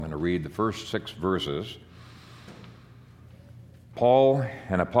read the first 6 verses. Paul,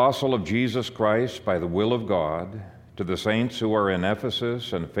 an apostle of Jesus Christ by the will of God, to the saints who are in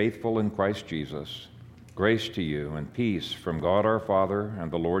Ephesus and faithful in Christ Jesus, grace to you and peace from God our Father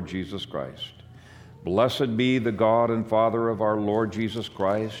and the Lord Jesus Christ. Blessed be the God and Father of our Lord Jesus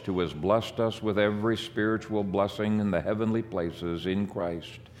Christ, who has blessed us with every spiritual blessing in the heavenly places in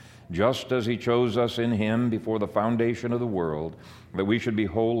Christ, just as he chose us in him before the foundation of the world, that we should be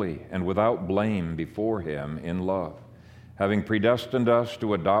holy and without blame before him in love, having predestined us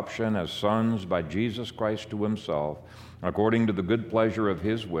to adoption as sons by Jesus Christ to himself, according to the good pleasure of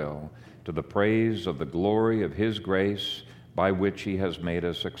his will, to the praise of the glory of his grace, by which he has made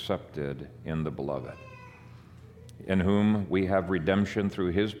us accepted in the Beloved, in whom we have redemption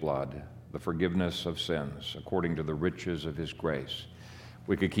through his blood, the forgiveness of sins, according to the riches of his grace.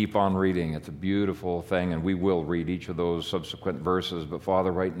 We could keep on reading. It's a beautiful thing, and we will read each of those subsequent verses. But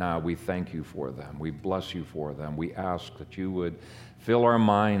Father, right now, we thank you for them. We bless you for them. We ask that you would fill our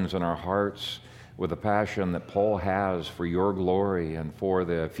minds and our hearts with the passion that Paul has for your glory and for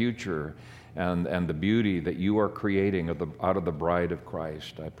the future and the beauty that you are creating out of the bride of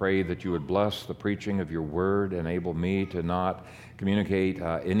Christ. I pray that you would bless the preaching of your word, enable me to not communicate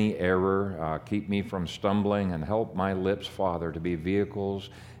any error, keep me from stumbling, and help my lips, Father, to be vehicles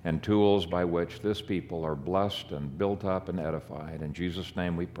and tools by which this people are blessed and built up and edified. In Jesus'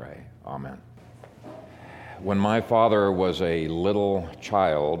 name we pray. Amen. When my father was a little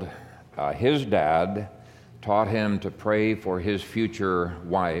child, his dad taught him to pray for his future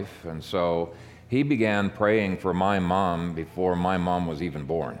wife, and so he began praying for my mom before my mom was even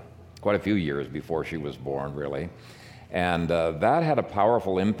born, quite a few years before she was born, really. And that had a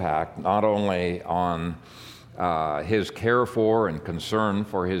powerful impact, not only on his care for and concern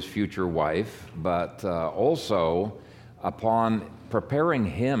for his future wife, but also upon preparing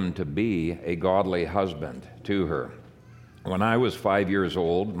him to be a godly husband to her. When I was 5 years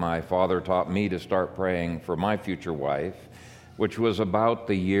old, my father taught me to start praying for my future wife, which was about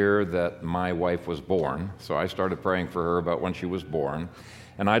the year that my wife was born. So I started praying for her about when she was born.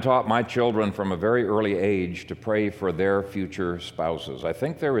 And I taught my children from a very early age to pray for their future spouses. I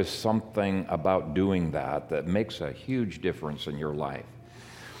think there is something about doing that makes a huge difference in your life.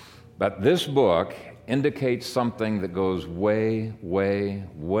 But this book indicates something that goes way, way,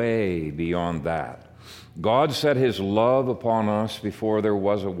 way beyond that. God set his love upon us before there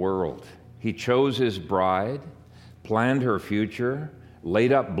was a world. He chose his bride, planned her future,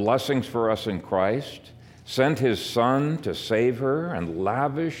 laid up blessings for us in Christ, sent his Son to save her, and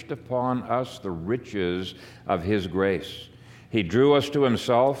lavished upon us the riches of his grace. He drew us to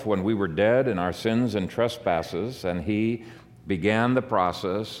himself when we were dead in our sins and trespasses, and he began the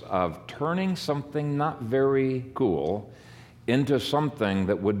process of turning something not very cool into something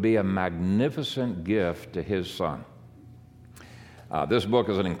that would be a magnificent gift to his Son. This book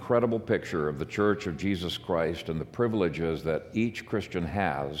is an incredible picture of the Church of Jesus Christ and the privileges that each Christian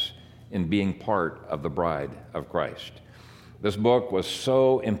has in being part of the bride of Christ. This book was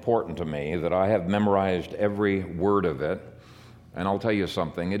so important to me that I have memorized every word of it. And I'll tell you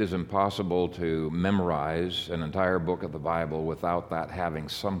something, it is impossible to memorize an entire book of the Bible without that having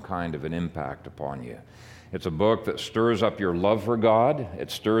some kind of an impact upon you. It's a book that stirs up your love for God. It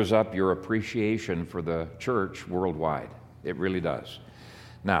stirs up your appreciation for the church worldwide. It really does.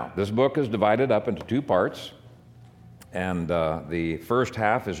 Now, this book is divided up into 2 parts, and the first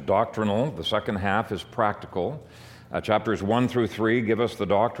half is doctrinal. The second half is practical. Chapters 1 through 3 give us the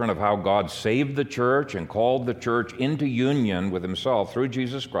doctrine of how God saved the church and called the church into union with himself through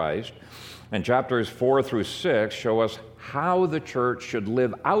Jesus Christ. And chapters 4 through 6 show us how the church should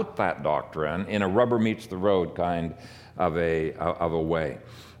live out that doctrine in a rubber meets the road kind of a way.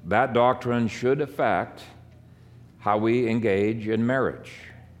 That doctrine should affect how we engage in marriage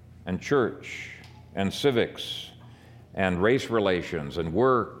and church and civics and race relations and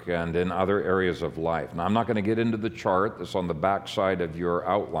work and in other areas of life. Now, I'm not going to get into the chart that's on the back side of your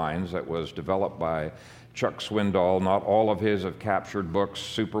outlines that was developed by Chuck Swindoll. Not all of his have captured books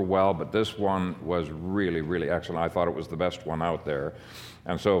super well, but this one was really, really excellent. I thought it was the best one out there.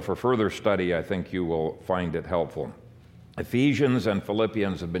 And so for further study, I think you will find it helpful. Ephesians and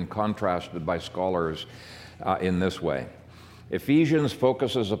Philippians have been contrasted by scholars in this way. Ephesians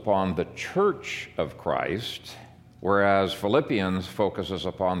focuses upon the church of Christ, whereas Philippians focuses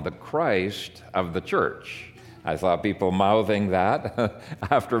upon the Christ of the church. I saw people mouthing that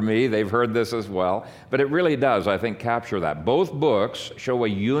after me. They've heard this as well. But it really does, I think, capture that. Both books show a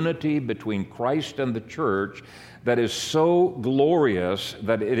unity between Christ and the church that is so glorious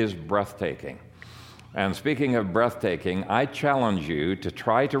that it is breathtaking. And speaking of breathtaking, I challenge you to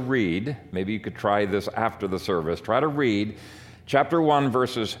try to read, maybe you could try this after the service, try to read chapter 1,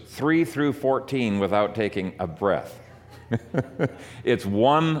 verses 3 through 14 without taking a breath. It's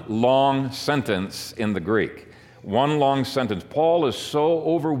one long sentence in the Greek. One long sentence. Paul is so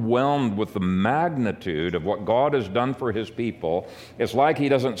overwhelmed with the magnitude of what God has done for his people, it's like he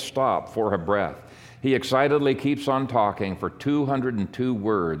doesn't stop for a breath. He excitedly keeps on talking for 202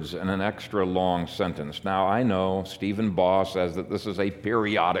 words in an extra long sentence. Now, I know Stephen Baugh says that this is a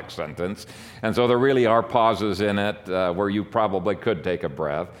periodic sentence, and so there really are pauses in it where you probably could take a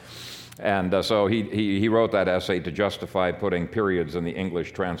breath. And so he wrote that essay to justify putting periods in the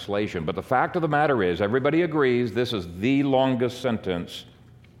English translation. But the fact of the matter is, everybody agrees this is the longest sentence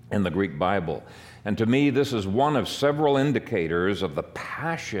in the Greek Bible. And to me, this is one of several indicators of the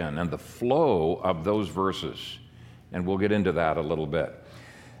passion and the flow of those verses. And we'll get into that a little bit.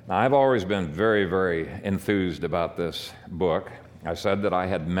 Now, I've always been very, very enthused about this book. I said that I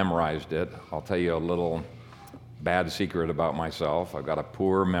had memorized it. I'll tell you a little bad secret about myself. I've got a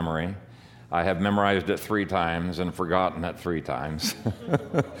poor memory. I have memorized it 3 times and forgotten it 3 times.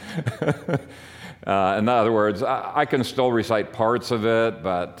 In other words, I can still recite parts of it,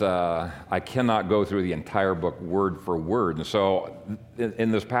 but I cannot go through the entire book word for word. And so in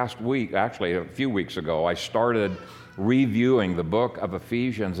this past week, actually a few weeks ago, I started reviewing the book of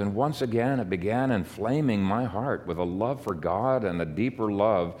Ephesians, and once again it began inflaming my heart with a love for God and a deeper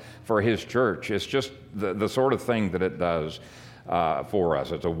love for His church. It's just the sort of thing that it does for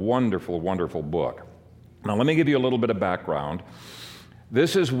us. It's a wonderful, wonderful book. Now let me give you a little bit of background.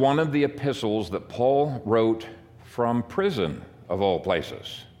 This is one of the epistles that Paul wrote from prison, of all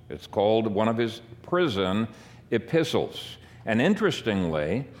places. It's called one of his prison epistles. And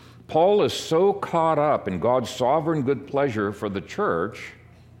interestingly, Paul is so caught up in God's sovereign good pleasure for the church,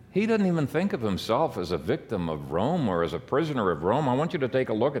 he doesn't even think of himself as a victim of Rome or as a prisoner of Rome. I want you to take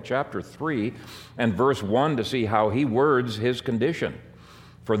a look at chapter 3 and verse 1 to see how he words his condition.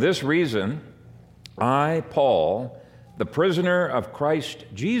 For this reason, I, Paul, the prisoner of Christ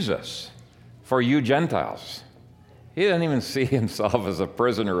Jesus, for you Gentiles. He didn't even see himself as a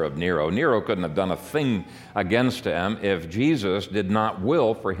prisoner of Nero. Nero couldn't have done a thing against him if Jesus did not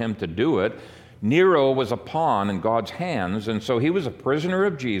will for him to do it. Nero was a pawn in God's hands, and so he was a prisoner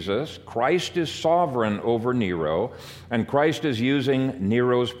of Jesus. Christ is sovereign over Nero, and Christ is using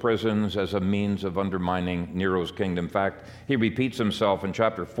Nero's prisons as a means of undermining Nero's kingdom. In fact, he repeats himself in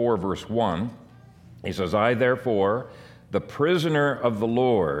chapter 4, verse 1. He says, I, therefore, the prisoner of the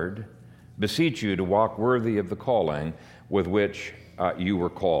Lord, beseech you to walk worthy of the calling with which you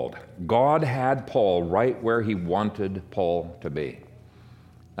were called. God had Paul right where he wanted Paul to be.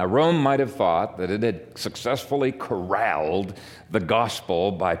 Now, Rome might have thought that it had successfully corralled the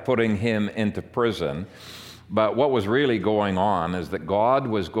gospel by putting him into prison, but what was really going on is that God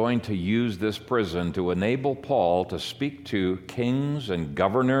was going to use this prison to enable Paul to speak to kings and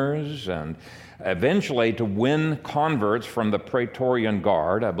governors and eventually to win converts from the Praetorian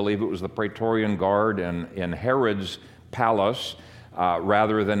Guard. I believe it was the Praetorian Guard in Herod's palace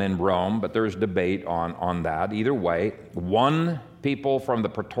rather than in Rome, but there's debate on that. Either way, one people from the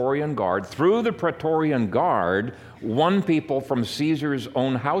Praetorian Guard, through the Praetorian Guard, one people from Caesar's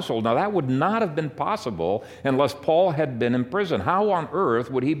own household. Now, that would not have been possible unless Paul had been in prison. How on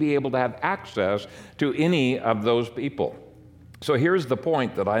earth would he be able to have access to any of those people? So here's the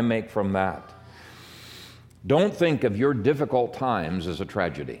point that I make from that. Don't think of your difficult times as a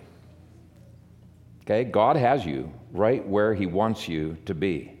tragedy. Okay? God has you right where He wants you to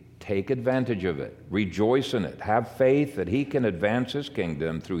be. Take advantage of it. Rejoice in it. Have faith that He can advance His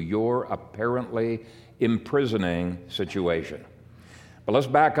kingdom through your apparently imprisoning situation. But let's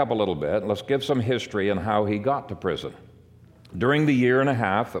back up a little bit. Let's give some history on how he got to prison. During the year and a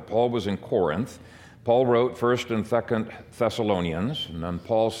half that Paul was in Corinth, Paul wrote 1st and 2nd Thessalonians, and then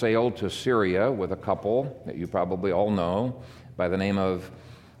Paul sailed to Syria with a couple that you probably all know by the name of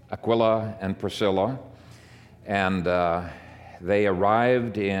Aquila and Priscilla. And they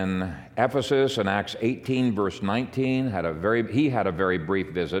arrived in Ephesus in Acts 18, verse 19. He had a very brief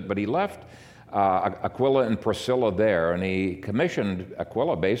visit, but he left Aquila and Priscilla there, and he commissioned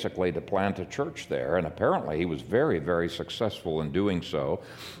Aquila basically to plant a church there, and apparently he was very, very successful in doing so.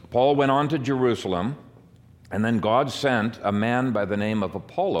 Paul went on to Jerusalem, and then God sent a man by the name of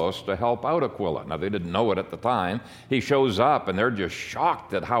Apollos to help out Aquila. Now, they didn't know it at the time. He shows up, and they're just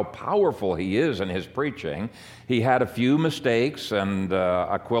shocked at how powerful he is in his preaching. He had a few mistakes, and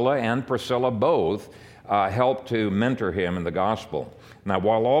Aquila and Priscilla both helped to mentor him in the gospel. Now,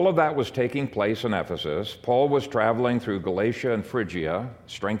 while all of that was taking place in Ephesus, Paul was traveling through Galatia and Phrygia,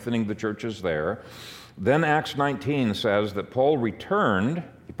 strengthening the churches there. Then Acts 19 says that Paul returned.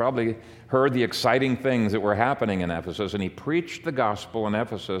 He probably heard the exciting things that were happening in Ephesus, and he preached the gospel in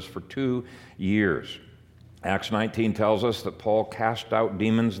Ephesus for 2 years. Acts 19 tells us that Paul cast out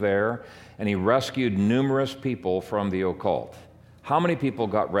demons there, and he rescued numerous people from the occult. How many people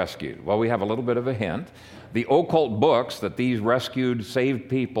got rescued? Well, we have a little bit of a hint. The occult books that these rescued, saved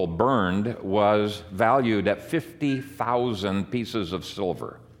people burned was valued at 50,000 pieces of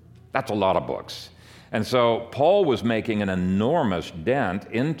silver. That's a lot of books. And so Paul was making an enormous dent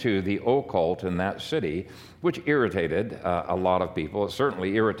into the occult in that city, which irritated a lot of people. It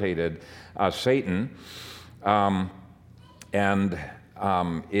certainly irritated Satan. In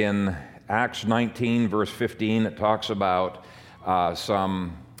Acts 19, verse 15, it talks about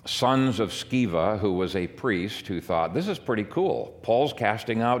some sons of Sceva, who was a priest, who thought, this is pretty cool. Paul's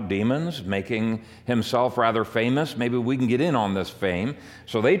casting out demons, making himself rather famous. Maybe we can get in on this fame.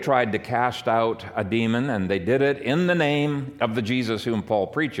 So they tried to cast out a demon, and they did it in the name of the Jesus whom Paul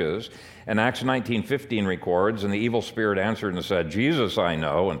preaches. And Acts 19:15 records, and the evil spirit answered and said, Jesus I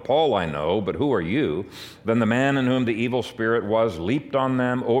know, and Paul I know, but who are you? Then the man in whom the evil spirit was leaped on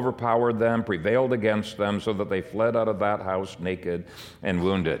them, overpowered them, prevailed against them, so that they fled out of that house naked and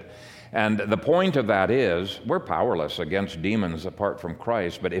wounded. And the point of that is, we're powerless against demons apart from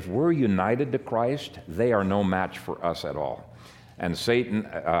Christ, but if we're united to Christ, they are no match for us at all. And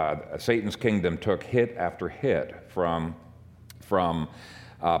Satan's kingdom took hit after hit from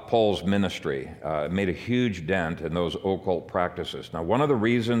Paul's ministry. It made a huge dent in those occult practices. Now, one of the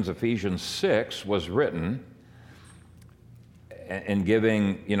reasons Ephesians 6 was written in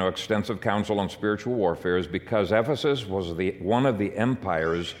giving, extensive counsel on spiritual warfare is because Ephesus was one of the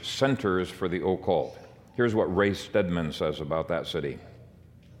empire's centers for the occult. Here's what Ray Stedman says about that city.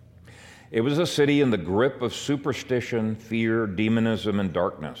 It was a city in the grip of superstition, fear, demonism, and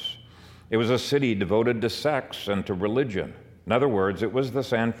darkness. It was a city devoted to sex and to religion. In other words, it was the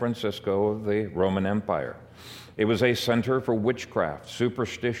San Francisco of the Roman Empire. It was a center for witchcraft,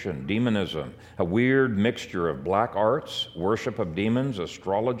 superstition, demonism, a weird mixture of black arts, worship of demons,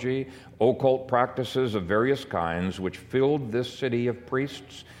 astrology, occult practices of various kinds, which filled this city of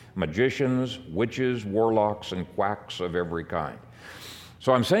priests, magicians, witches, warlocks, and quacks of every kind.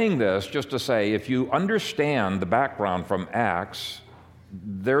 So I'm saying this just to say, if you understand the background from Acts,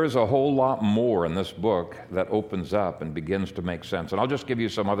 there is a whole lot more in this book that opens up and begins to make sense. And I'll just give you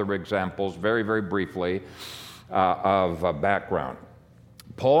some other examples very, very briefly of background.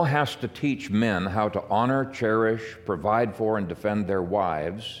 Paul has to teach men how to honor, cherish, provide for, and defend their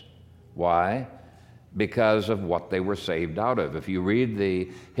wives. Why? Because of what they were saved out of. If you read the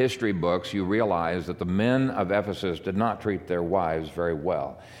history books, you realize that the men of Ephesus did not treat their wives very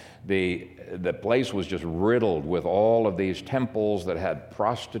well. The place was just riddled with all of these temples that had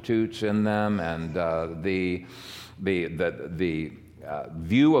prostitutes in them, and the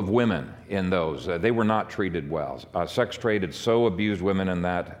view of women in those, they were not treated well. Sex trade had so abused women in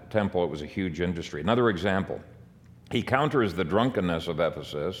that temple, it was a huge industry. Another example, he counters the drunkenness of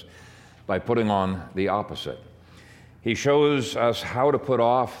Ephesus by putting on the opposite. He shows us how to put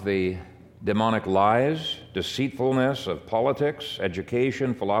off the demonic lies, deceitfulness of politics,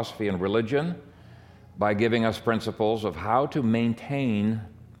 education, philosophy, and religion by giving us principles of how to maintain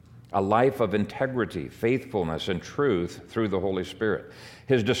a life of integrity, faithfulness, and truth through the Holy Spirit.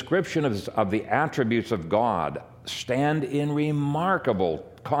 His description of the attributes of God stand in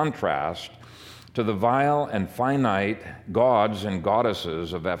remarkable contrast to the vile and finite gods and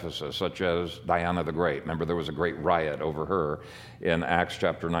goddesses of Ephesus, such as Diana the Great. Remember, there was a great riot over her in Acts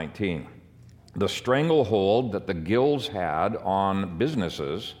chapter 19. The stranglehold that the guilds had on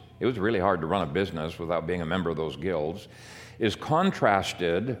businesses, it was really hard to run a business without being a member of those guilds, is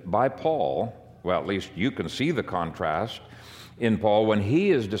contrasted by Paul. Well, at least you can see the contrast in Paul when he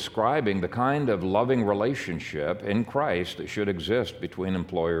is describing the kind of loving relationship in Christ that should exist between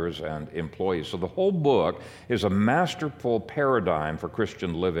employers and employees. So the whole book is a masterful paradigm for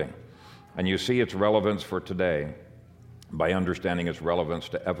Christian living. And you see its relevance for today by understanding its relevance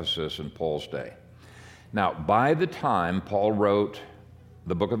to Ephesus in Paul's day. Now, by the time Paul wrote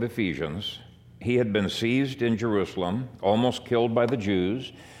the book of Ephesians, he had been seized in Jerusalem, almost killed by the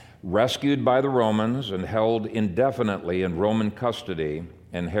Jews, rescued by the Romans, and held indefinitely in Roman custody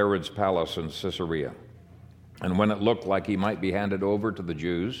in Herod's palace in Caesarea. And when it looked like he might be handed over to the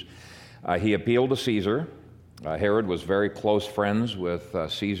Jews, he appealed to Caesar. Herod was very close friends with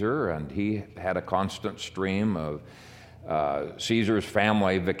Caesar, and he had a constant stream of Caesar's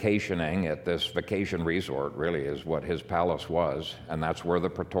family vacationing at this vacation resort, really is what his palace was, and that's where the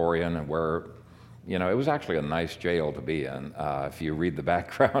Praetorian and where It was actually a nice jail to be in. If you read the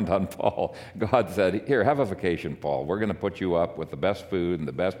background on Paul, God said, here, have a vacation, Paul. We're going to put you up with the best food and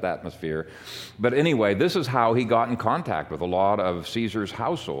the best atmosphere. But anyway, this is how he got in contact with a lot of Caesar's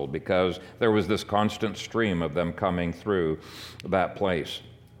household, because there was this constant stream of them coming through that place.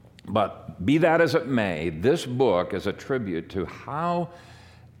 But be that as it may, this book is a tribute to how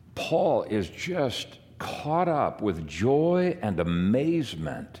Paul is just caught up with joy and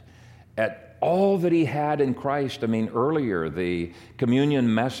amazement at all that he had in Christ. Earlier, the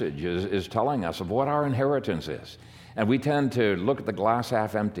communion message is telling us of what our inheritance is. And we tend to look at the glass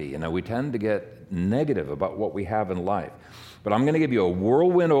half empty. We tend to get negative about what we have in life. But I'm going to give you a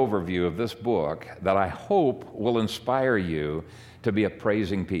whirlwind overview of this book that I hope will inspire you to be a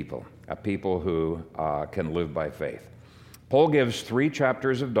praising people, a people who can live by faith. Paul gives 3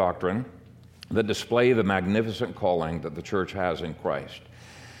 chapters of doctrine that display the magnificent calling that the church has in Christ.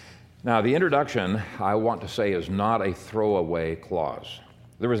 Now, the introduction, I want to say, is not a throwaway clause.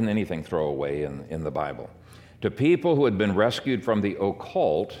 There isn't anything throwaway in the Bible. To people who had been rescued from the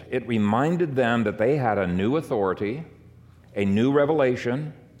occult, it reminded them that they had a new authority, a new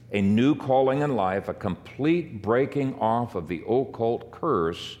revelation, a new calling in life, a complete breaking off of the occult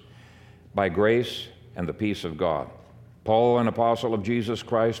curse by grace and the peace of God. Paul, an apostle of Jesus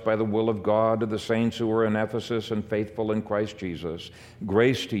Christ by the will of God, to the saints who are in Ephesus and faithful in Christ Jesus,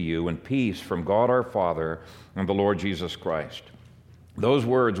 grace to you and peace from God our Father and the Lord Jesus Christ. Those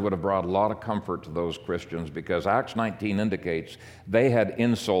words would have brought a lot of comfort to those Christians, because Acts 19 indicates they had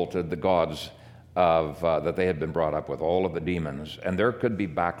insulted the gods that they had been brought up with, all of the demons, and there could be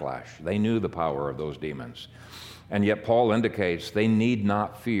backlash. They knew the power of those demons. And yet Paul indicates they need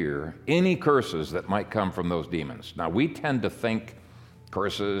not fear any curses that might come from those demons. Now, we tend to think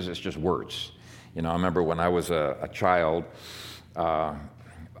curses is just words. I remember when I was a child,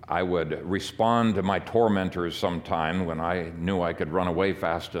 I would respond to my tormentors sometime when I knew I could run away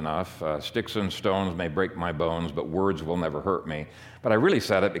fast enough. Sticks and stones may break my bones, but words will never hurt me. But I really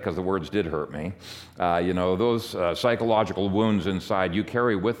said it because the words did hurt me. Those psychological wounds inside you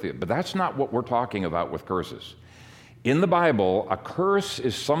carry with you. But that's not what we're talking about with curses. In the Bible, a curse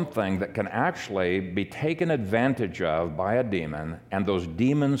is something that can actually be taken advantage of by a demon, and those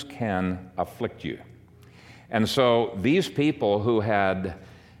demons can afflict you. And so these people who had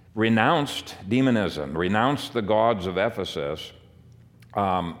renounced demonism, renounced the gods of Ephesus,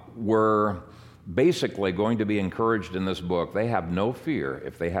 were basically going to be encouraged in this book. They have no fear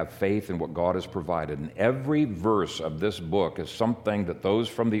if they have faith in what God has provided. And every verse of this book is something that those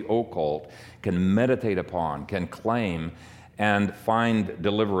from the occult can meditate upon, can claim, and find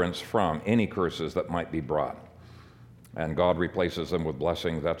deliverance from any curses that might be brought. And God replaces them with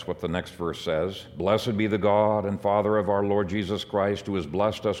blessings. That's what the next verse says. Blessed be the God and Father of our Lord Jesus Christ, who has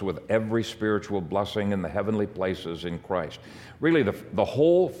blessed us with every spiritual blessing in the heavenly places in Christ. Really, the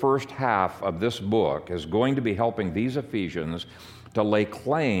whole first half of this book is going to be helping these Ephesians to lay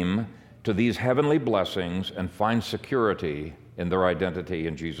claim to these heavenly blessings and find security in their identity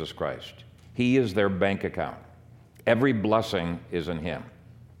in Jesus Christ. He is their bank account. Every blessing is in Him.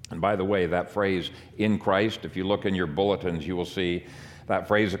 And by the way, that phrase, in Christ, if you look in your bulletins, you will see that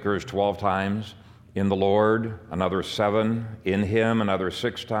phrase occurs 12 times. In the Lord, another 7. In Him, another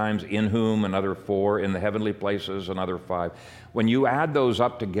 6 times. In whom, another 4. In the heavenly places, another 5. When you add those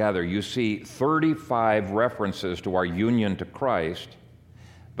up together, you see 35 references to our union to Christ.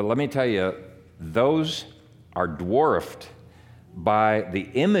 But let me tell you, those are dwarfed by the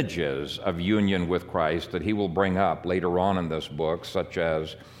images of union with Christ that he will bring up later on in this book, such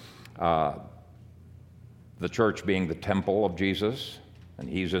as the church being the temple of Jesus, and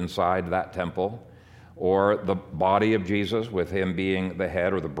he's inside that temple, or the body of Jesus with him being the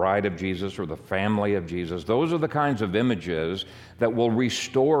head, or the bride of Jesus, or the family of Jesus. Those are the kinds of images that will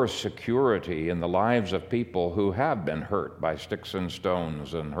restore security in the lives of people who have been hurt by sticks and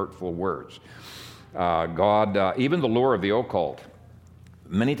stones and hurtful words. Even the lure of the occult.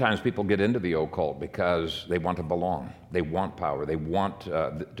 Many times people get into the occult because they want to belong. They want power. They want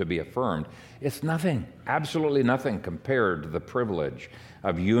to be affirmed. It's nothing, absolutely nothing compared to the privilege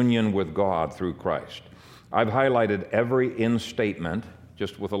of union with God through Christ. I've highlighted every in statement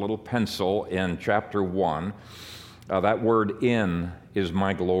just with a little pencil in chapter 1. That word in is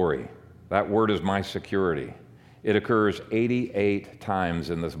my glory. That word is my security. It occurs 88 times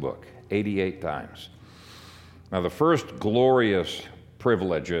in this book, 88 times. Now, the first glorious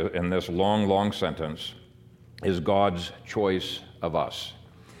privilege in this long sentence is God's choice of us.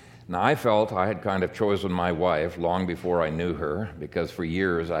 Now, I felt I had kind of chosen my wife long before I knew her, because for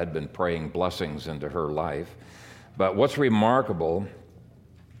years I'd been praying blessings into her life. But what's remarkable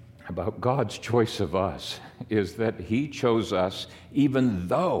about God's choice of us is that He chose us even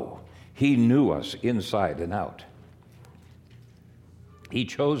though He knew us inside and out. He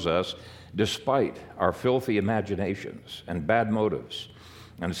chose us despite our filthy imaginations and bad motives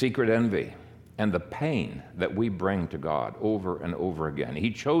and secret envy and the pain that we bring to God over and over again.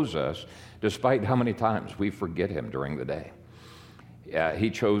 He chose us despite how many times we forget Him during the day. He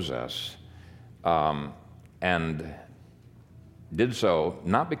chose us and did so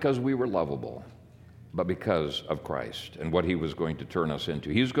not because we were lovable, but because of Christ and what He was going to turn us into.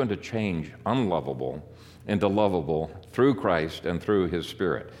 He was going to change unlovable into lovable through Christ and through His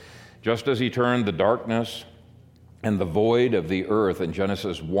Spirit. Just as He turned the darkness and the void of the earth in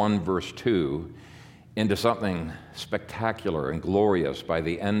Genesis 1 verse 2 into something spectacular and glorious by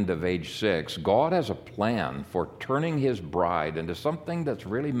the end of age 6, God has a plan for turning His bride into something that's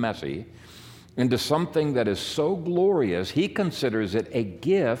really messy, into something that is so glorious, He considers it a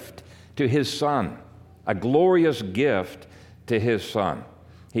gift to His Son, a glorious gift to His Son.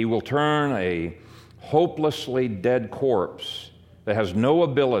 He will turn a hopelessly dead corpse that has no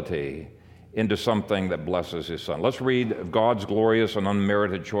ability into something that blesses His Son. Let's read God's glorious and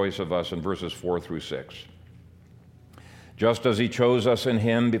unmerited choice of us in verses 4 through 6. Just as He chose us in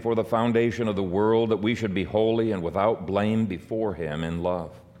Him before the foundation of the world, that we should be holy and without blame before Him in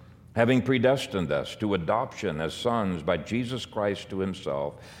love, having predestined us to adoption as sons by Jesus Christ to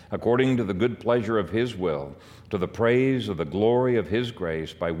Himself, according to the good pleasure of His will, to the praise of the glory of His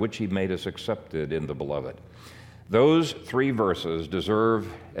grace, by which He made us accepted in the Beloved. Those 3 verses deserve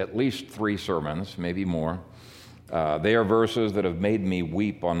at least 3 sermons, maybe more. They are verses that have made me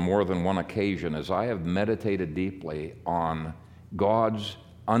weep on more than one occasion as I have meditated deeply on God's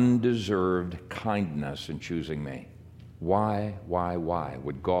undeserved kindness in choosing me. Why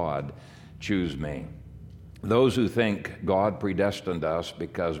would God choose me? Those who think God predestined us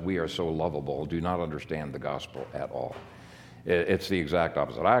because we are so lovable do not understand the gospel at all. It's the exact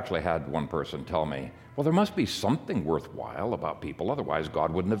opposite. I actually had one person tell me, well, there must be something worthwhile about people, otherwise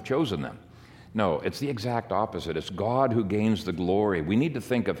God wouldn't have chosen them. No, it's the exact opposite. It's God who gains the glory. We need to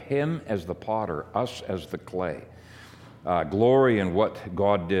think of Him as the potter, us as the clay. Glory in what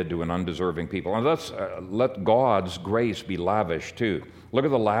God did to an undeserving people. And let God's grace be lavish too. Look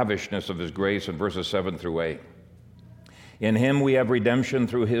at the lavishness of His grace in verses 7 through 8. In Him we have redemption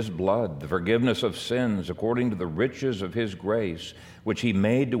through His blood, the forgiveness of sins according to the riches of His grace, which He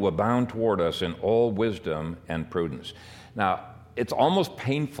made to abound toward us in all wisdom and prudence. Now, it's almost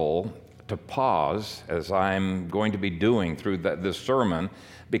painful to pause, as I'm going to be doing through this sermon,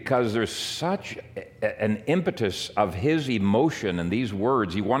 because there's such an impetus of His emotion in these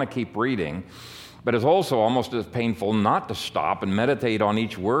words. You want to keep reading, but it's also almost as painful not to stop and meditate on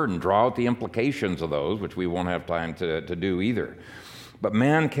each word and draw out the implications of those, which we won't have time to do either. But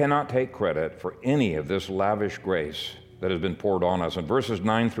man cannot take credit for any of this lavish grace that has been poured on us. In verses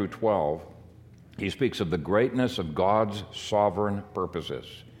 9 through 12, he speaks of the greatness of God's sovereign purposes.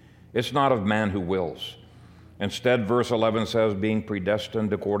 It's not of man who wills. Instead, verse 11 says, being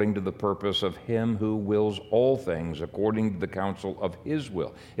predestined according to the purpose of Him who wills all things according to the counsel of His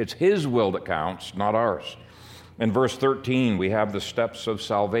will. It's His will that counts, not ours. In verse 13, we have the steps of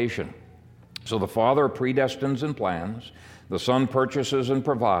salvation. So the Father predestines and plans, the Son purchases and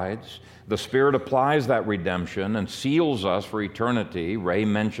provides, the Spirit applies that redemption and seals us for eternity. Ray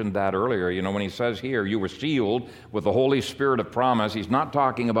mentioned that earlier. You know, when he says here, you were sealed with the Holy Spirit of promise, he's not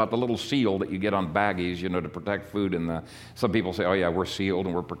talking about the little seal that you get on baggies, you know, to protect food. Some people say, oh yeah, we're sealed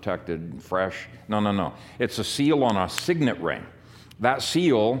and we're protected and fresh. No. It's a seal on a signet ring. That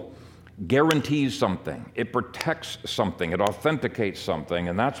seal guarantees something. It protects something. It authenticates something.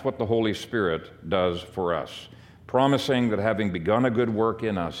 And that's what the Holy Spirit does for us, promising that having begun a good work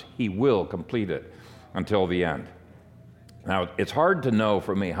in us, He will complete it until the end. Now, it's hard to know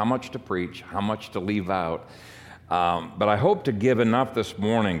for me how much to preach, how much to leave out, but I hope to give enough this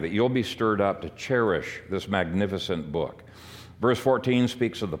morning that you'll be stirred up to cherish this magnificent book. Verse 14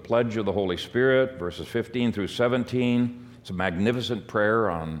 speaks of the pledge of the Holy Spirit. Verses 15 through 17, it's a magnificent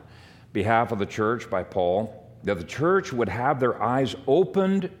prayer on behalf of the church by Paul, that the church would have their eyes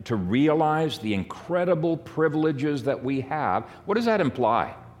opened to realize the incredible privileges that we have. What does that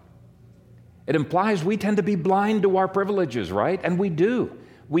imply? It implies we tend to be blind to our privileges, right? And we do.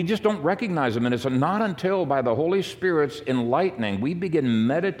 We just don't recognize them. And it's not until by the Holy Spirit's enlightening, we begin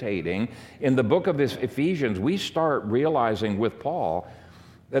meditating in the book of Ephesians, we start realizing with Paul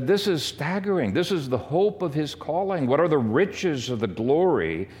that this is staggering. This is the hope of His calling. What are the riches of the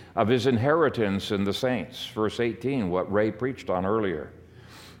glory of His inheritance in the saints? Verse 18, what Ray preached on earlier.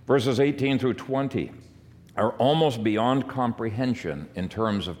 Verses 18 through 20, are almost beyond comprehension in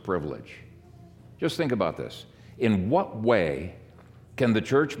terms of privilege. Just think about this. In what way can the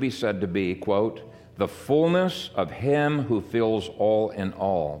church be said to be, quote, the fullness of him who fills all in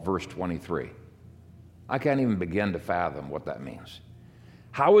all, verse 23? I can't even begin to fathom what that means.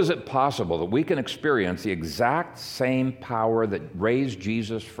 How is it possible that we can experience the exact same power that raised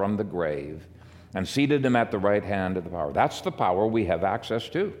Jesus from the grave and seated him at the right hand of the power? That's the power we have access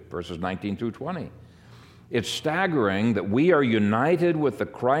to, verses 19 through 20. It's staggering that we are united with the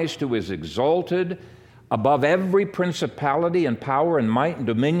Christ who is exalted above every principality and power and might and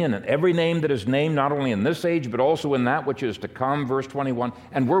dominion and every name that is named, not only in this age, but also in that which is to come, verse 21,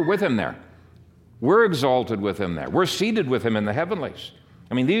 and we're with him there. We're exalted with him there. We're seated with him in the heavenlies.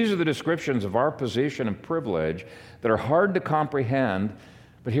 I mean, these are the descriptions of our position and privilege that are hard to comprehend,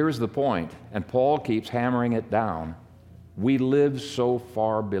 but here's the point, and Paul keeps hammering it down. We live so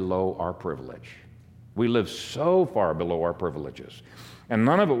far below our privilege. We live so far below our privileges. And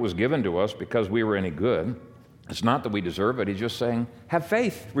none of it was given to us because we were any good. It's not that we deserve it. He's just saying, have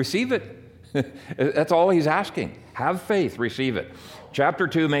faith, receive it. That's all he's asking. Have faith, receive it. Chapter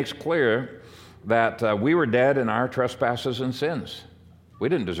 2 makes clear that we were dead in our trespasses and sins. We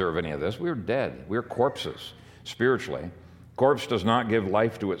didn't deserve any of this. We were dead. We were corpses spiritually. Corpse does not give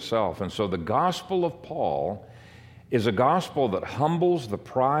life to itself. And so the gospel of Paul is a gospel that humbles the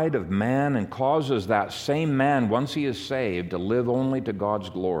pride of man and causes that same man, once he is saved, to live only to God's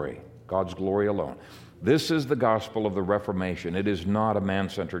glory alone. This is the gospel of the Reformation. It is not a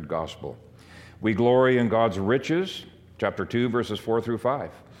man-centered gospel. We glory in God's riches, chapter 2, verses 4 through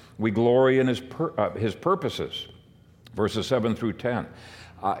 5. We glory in his purposes, verses 7 through 10.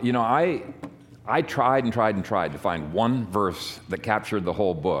 I tried to find one verse that captured the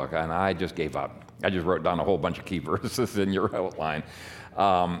whole book, and I just gave up. I just wrote down a whole bunch of key verses in your outline.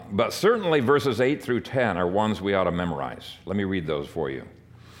 But certainly verses 8 through 10 are ones we ought to memorize. Let me read those for you.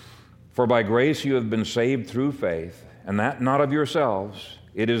 For by grace you have been saved through faith, and that not of yourselves.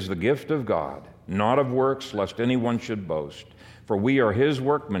 It is the gift of God, not of works, lest anyone should boast. For we are his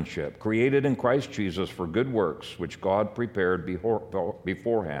workmanship, created in Christ Jesus for good works, which God prepared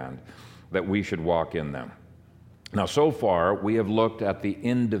beforehand, that we should walk in them. Now, so far, we have looked at the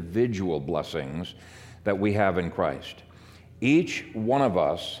individual blessings that we have in Christ. Each one of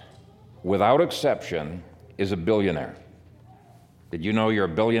us, without exception, is a billionaire. Did you know you're a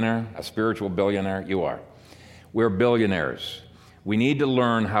billionaire, a spiritual billionaire? You are. We're billionaires. We need to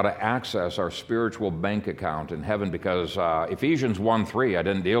learn how to access our spiritual bank account in heaven because Ephesians 1:3, I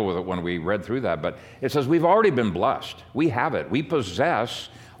didn't deal with it when we read through that, but it says we've already been blessed. We have it. We possess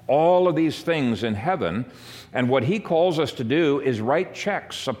all of these things in heaven, and what he calls us to do is write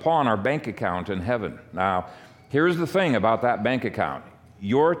checks upon our bank account in heaven. Now, here's the thing about that bank account.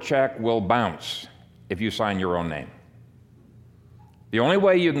 Your check will bounce if you sign your own name. The only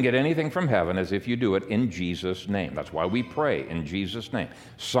way you can get anything from heaven is if you do it in Jesus' name. That's why we pray in Jesus' name.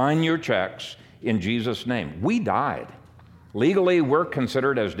 Sign your checks in Jesus' name. We died. Legally, we're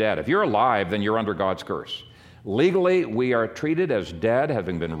considered as dead. If you're alive, then you're under God's curse. Legally, we are treated as dead,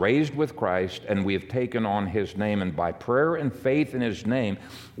 having been raised with Christ, and we have taken on his name. And by prayer and faith in his name,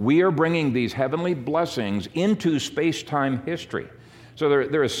 we are bringing these heavenly blessings into space-time history. So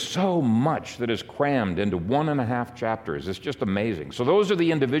there is so much that is crammed into 1.5 chapters. It's just amazing. So those are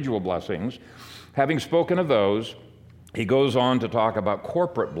the individual blessings. Having spoken of those, he goes on to talk about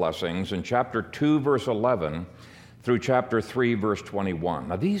corporate blessings in chapter 2, verse 11, through chapter 3, verse 21.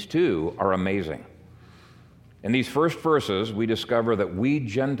 Now, these two are amazing. In these first verses, we discover that we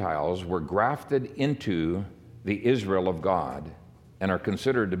Gentiles were grafted into the Israel of God and are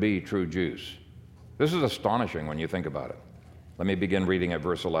considered to be true Jews. This is astonishing when you think about it. Let me begin reading at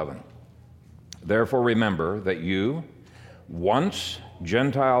verse 11. Therefore remember that you, once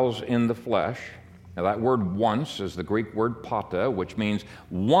Gentiles in the flesh, now that word once is the Greek word pata, which means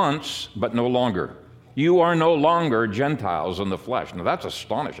once but no longer. You are no longer Gentiles in the flesh. Now that's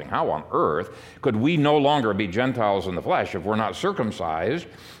astonishing. How on earth could we no longer be Gentiles in the flesh if we're not circumcised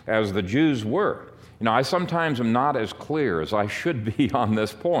as the Jews were? You know, I sometimes am not as clear as I should be on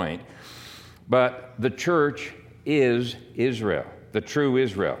this point, but the church is Israel, the true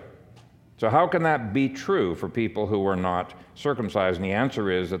Israel. So how can that be true for people who are not circumcised? And the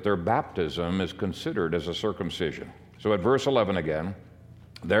answer is that their baptism is considered as a circumcision. So at verse 11 again,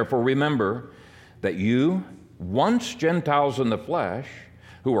 therefore remember that you, once Gentiles in the flesh,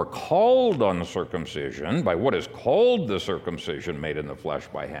 who are called uncircumcision by what is called the circumcision made in the flesh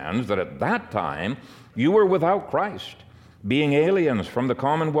by hands, that at that time you were without Christ, being aliens from the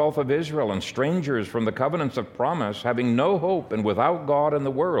commonwealth of Israel and strangers from the covenants of promise, having no hope and without God in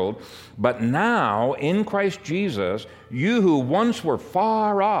the world. But now, in Christ Jesus, you who once were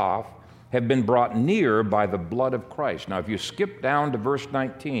far off have been brought near by the blood of Christ. Now, if you skip down to verse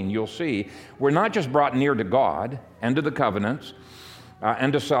 19, you'll see we're not just brought near to God and to the covenants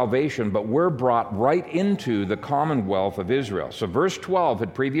and to salvation, but we're brought right into the commonwealth of Israel. So verse 12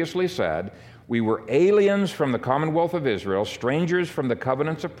 had previously said, we were aliens from the commonwealth of Israel, strangers from the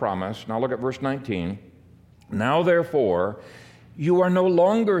covenants of promise. Now look at verse 19. Now therefore, you are no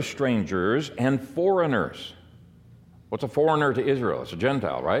longer strangers and foreigners. What's a foreigner to Israel? It's a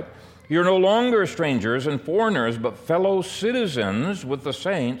Gentile, right? You're no longer strangers and foreigners, but fellow citizens with the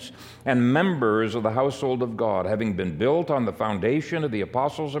saints and members of the household of God, having been built on the foundation of the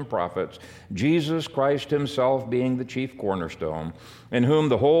apostles and prophets, Jesus Christ himself being the chief cornerstone, in whom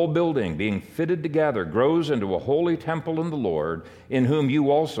the whole building, being fitted together, grows into a holy temple in the Lord, in whom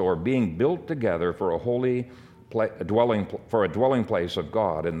you also are being built together for a dwelling place of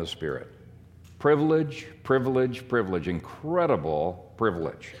God in the Spirit. Privilege, privilege, privilege, incredible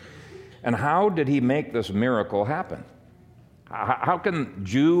privilege. And how did he make this miracle happen? How can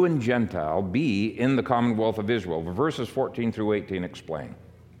Jew and Gentile be in the commonwealth of Israel? Verses 14 through 18 explain.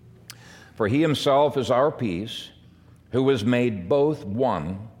 For he himself is our peace, who has made both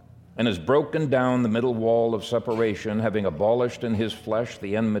one, and has broken down the middle wall of separation, having abolished in his flesh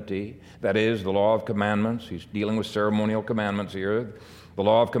the enmity, that is, the law of commandments. He's dealing with ceremonial commandments here. The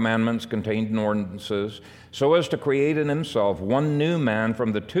law of commandments contained in ordinances, so as to create in himself one new man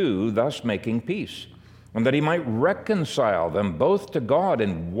from the two, thus making peace, and that he might reconcile them both to God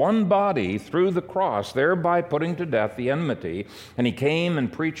in one body through the cross, thereby putting to death the enmity. And he came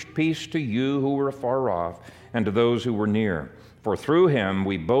and preached peace to you who were far off, and to those who were near. For through him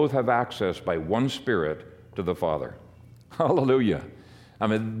we both have access by one Spirit to the Father. Hallelujah. I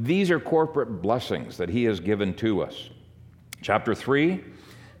mean, these are corporate blessings that he has given to us. Chapter 3,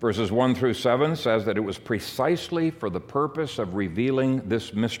 verses 1 through 7 says that it was precisely for the purpose of revealing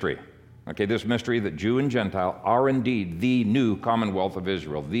this mystery. Okay, this mystery that Jew and Gentile are indeed the new commonwealth of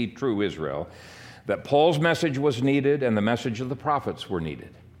Israel, the true Israel, that Paul's message was needed and the message of the prophets were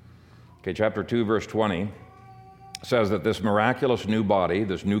needed. Okay, chapter 2, verse 20 says that this miraculous new body,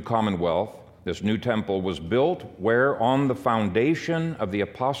 this new commonwealth, this new temple was built where on the foundation of the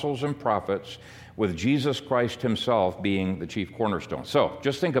apostles and prophets, with Jesus Christ himself being the chief cornerstone. So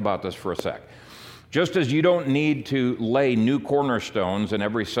just think about this for a sec. Just as you don't need to lay new cornerstones in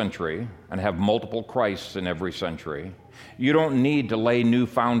every century and have multiple Christs in every century, you don't need to lay new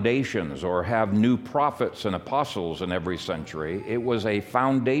foundations or have new prophets and apostles in every century. It was a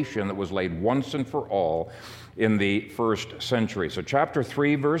foundation that was laid once and for all in the first century. So chapter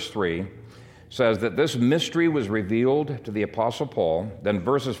 3, verse 3 says that this mystery was revealed to the Apostle Paul. Then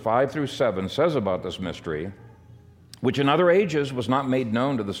verses 5 through 7 says about this mystery, which in other ages was not made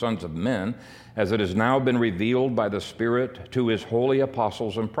known to the sons of men, as it has now been revealed by the Spirit to his holy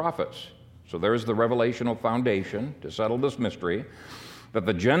apostles and prophets. So there's the revelational foundation to settle this mystery, that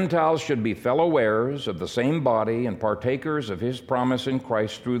the Gentiles should be fellow heirs of the same body and partakers of his promise in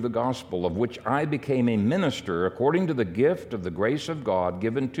Christ through the gospel, of which I became a minister according to the gift of the grace of God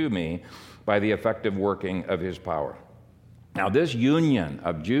given to me by the effective working of his power. Now, this union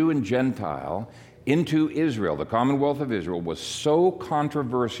of Jew and Gentile into Israel, the commonwealth of Israel, was so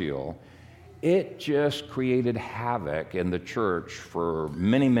controversial, it just created havoc in the church for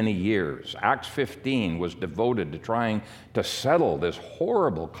many, many years. Acts 15 was devoted to trying to settle this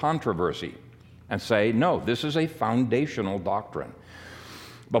horrible controversy and say, no, this is a foundational doctrine.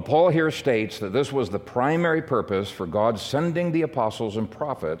 But Paul here states that this was the primary purpose for God sending the apostles and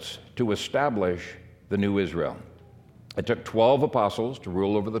prophets to establish the new Israel. It took 12 apostles to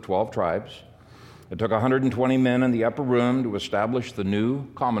rule over the 12 tribes. It took 120 men in the upper room to establish the new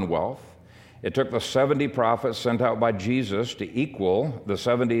commonwealth. It took the 70 prophets sent out by Jesus to equal the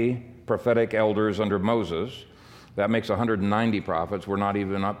 70 prophetic elders under Moses. That makes 190 prophets. We're not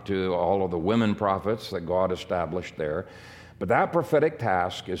even up to all of the women prophets that God established there. But that prophetic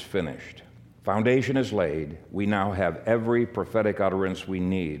task is finished. Foundation is laid. We now have every prophetic utterance we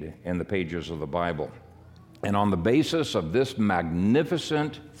need in the pages of the Bible. And on the basis of this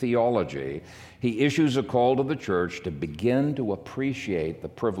magnificent theology, he issues a call to the church to begin to appreciate the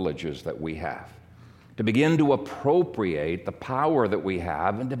privileges that we have, to begin to appropriate the power that we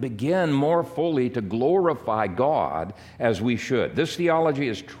have, and to begin more fully to glorify God as we should. This theology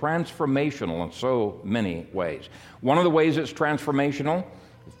is transformational in so many ways. One of the ways it's transformational,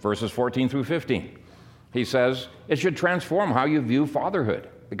 verses 14 through 15. He says it should transform how you view fatherhood,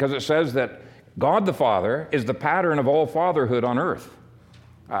 because it says that God the Father is the pattern of all fatherhood on earth.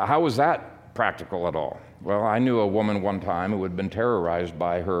 How is that practical at all? Well, I knew a woman one time who had been terrorized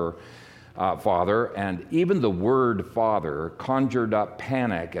by her father, and even the word father conjured up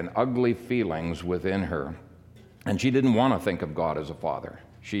panic and ugly feelings within her. And she didn't want to think of God as a father.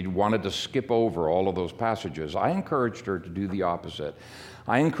 She wanted to skip over all of those passages. I encouraged her to do the opposite.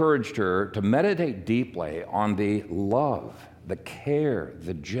 I encouraged her to meditate deeply on the love, the care,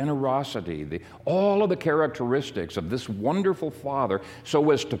 the generosity, all of the characteristics of this wonderful father, so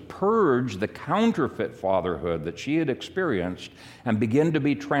as to purge the counterfeit fatherhood that she had experienced and begin to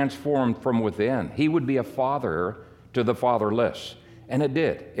be transformed from within. He would be a father to the fatherless. And it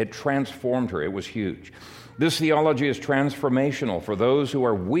did. It transformed her. It was huge. This theology is transformational for those who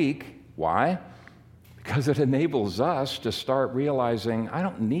are weak. Why? Because it enables us to start realizing, I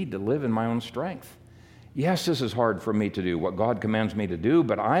don't need to live in my own strength. Yes, this is hard for me to do, what God commands me to do,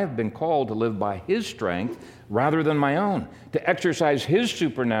 but I have been called to live by His strength rather than my own, to exercise His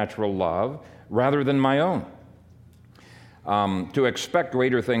supernatural love rather than my own, to expect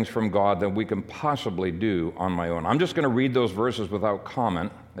greater things from God than we can possibly do on my own. I'm just going to read those verses without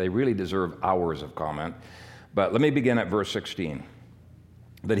comment. They really deserve hours of comment. But let me begin at verse 16.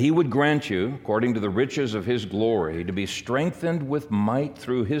 That He would grant you, according to the riches of His glory, to be strengthened with might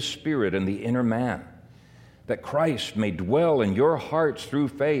through His Spirit in the inner man, that Christ may dwell in your hearts through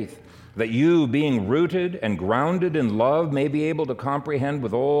faith, that you, being rooted and grounded in love, may be able to comprehend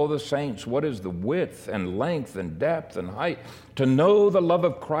with all the saints what is the width and length and depth and height, to know the love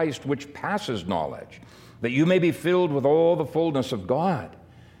of Christ which passes knowledge, that you may be filled with all the fullness of God.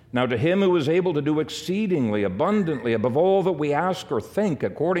 Now to Him who is able to do exceedingly abundantly above all that we ask or think,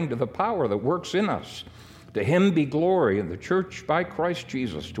 according to the power that works in us, to Him be glory in the church by Christ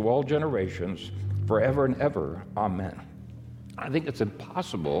Jesus to all generations, forever and ever. Amen. I think it's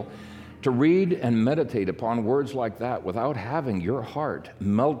impossible to read and meditate upon words like that without having your heart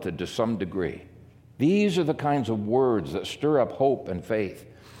melted to some degree. These are the kinds of words that stir up hope and faith.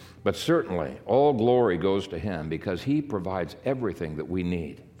 But certainly, all glory goes to Him because He provides everything that we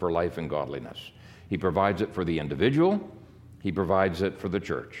need for life and godliness. He provides it for the individual. He provides it for the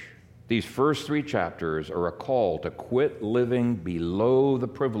church. These first 3 chapters are a call to quit living below the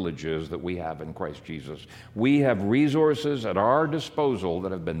privileges that we have in Christ Jesus. We have resources at our disposal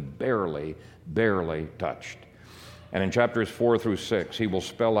that have been barely touched. And in chapters 4 through 6, he will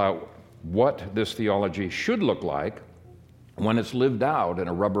spell out what this theology should look like when it's lived out in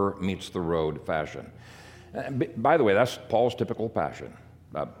a rubber meets the road fashion. By the way, that's Paul's typical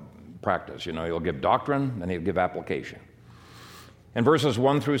practice. You know, he'll give doctrine, then he'll give application. In verses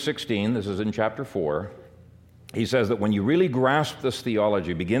 1 through 16, this is in chapter 4, he says that when you really grasp this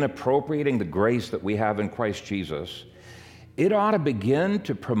theology, begin appropriating the grace that we have in Christ Jesus, it ought to begin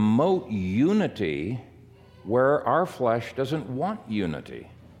to promote unity where our flesh doesn't want unity.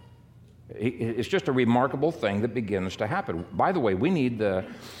 It's just a remarkable thing that begins to happen. By the way, we need the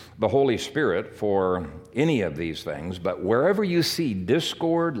Holy Spirit for any of these things, but wherever you see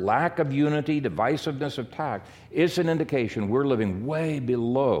discord, lack of unity, divisiveness of tact, it's an indication we're living way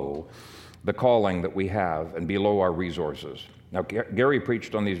below the calling that we have and below our resources. Now, Gary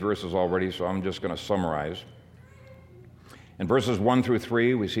preached on these verses already, so I'm just going to summarize. In verses 1 through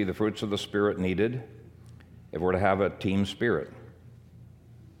 3, we see the fruits of the Spirit needed if we're to have a team spirit.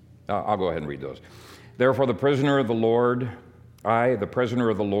 I'll go ahead and read those. Therefore, the prisoner of the Lord, I, the prisoner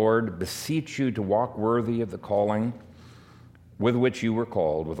of the Lord, beseech you to walk worthy of the calling with which you were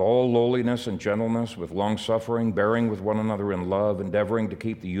called, with all lowliness and gentleness, with long-suffering, bearing with one another in love, endeavoring to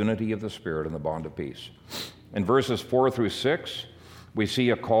keep the unity of the Spirit in the bond of peace. In verses 4 through 6, we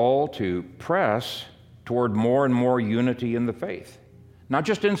see a call to press toward more and more unity in the faith. Not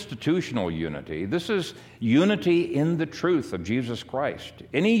just institutional unity. This is unity in the truth of Jesus Christ.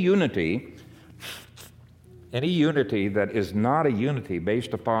 Any unity that is not a unity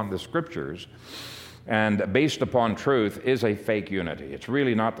based upon the Scriptures and based upon truth is a fake unity. It's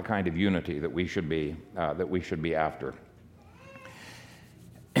really not the kind of unity that we should be after.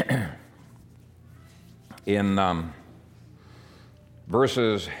 In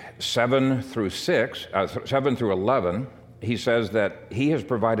verses 7 through 11. He says that he has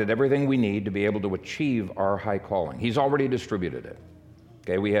provided everything we need to be able to achieve our high calling. He's already distributed it.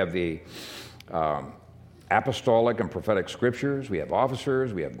 Okay, we have the apostolic and prophetic scriptures, we have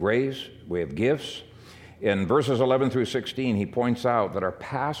officers, we have grace, we have gifts. In verses 11 through 16, he points out that our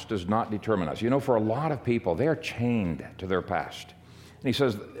past does not determine us. You know, for a lot of people, they are chained to their past. And he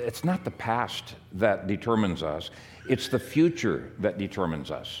says, it's not the past that determines us, it's the future that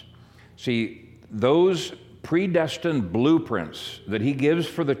determines us. See, those predestined blueprints that he gives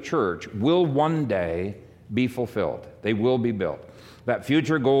for the church will one day be fulfilled. They will be built. That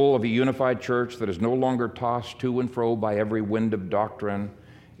future goal of a unified church that is no longer tossed to and fro by every wind of doctrine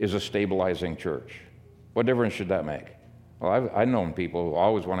is a stabilizing church. What difference should that make? Well, I've known people who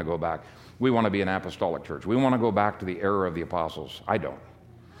always want to go back. We want to be an apostolic church. We want to go back to the era of the apostles. I don't.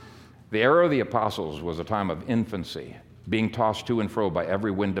 The era of the apostles was a time of infancy, being tossed to and fro by every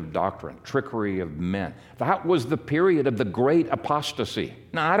wind of doctrine, trickery of men. That was the period of the great apostasy.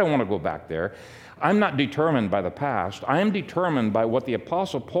 Now, I don't want to go back there. I'm not determined by the past. I am determined by what the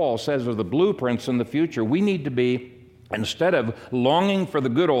Apostle Paul says are the blueprints in the future. We need to be, instead of longing for the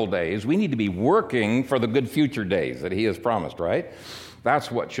good old days, we need to be working for the good future days that he has promised, right? That's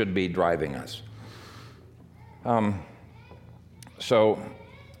what should be driving us.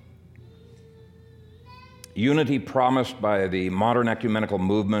 Unity promised by the modern ecumenical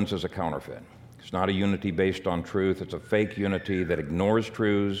movements is a counterfeit. It's not a unity based on truth. It's a fake unity that ignores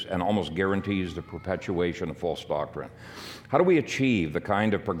truths and almost guarantees the perpetuation of false doctrine. How do we achieve the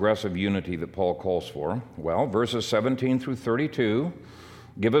kind of progressive unity that Paul calls for? Well, verses 17 through 32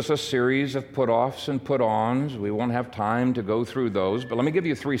 give us a series of put-offs and put-ons. We won't have time to go through those, but let me give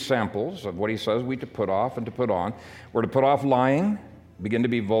you 3 samples of what he says we to put off and to put on. We're to put off lying, begin to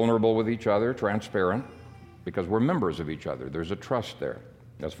be vulnerable with each other, transparent, because we're members of each other. There's a trust there.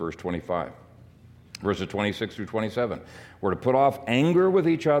 That's verse 25. Verses 26 through 27. We're to put off anger with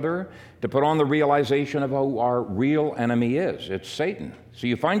each other, to put on the realization of who our real enemy is. It's Satan. So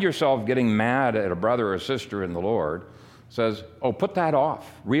you find yourself getting mad at a brother or a sister in the Lord, says, oh, put that off.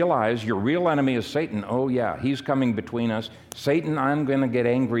 Realize your real enemy is Satan. Oh, yeah, he's coming between us. Satan, I'm going to get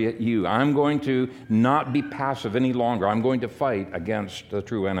angry at you. I'm going to not be passive any longer. I'm going to fight against the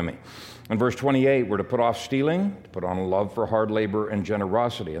true enemy. In verse 28, we're to put off stealing, to put on a love for hard labor and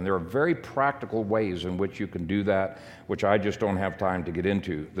generosity. And there are very practical ways in which you can do that, which I just don't have time to get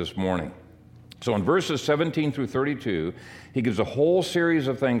into this morning. So in verses 17 through 32, he gives a whole series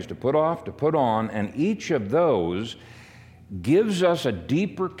of things to put off, to put on, and each of those gives us a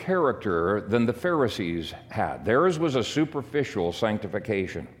deeper character than the Pharisees had. Theirs was a superficial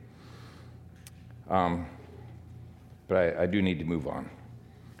sanctification. But I do need to move on.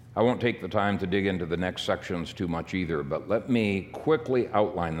 I won't take the time to dig into the next sections too much either, but let me quickly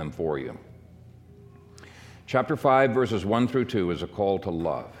outline them for you. Chapter 5, verses 1 through 2 is a call to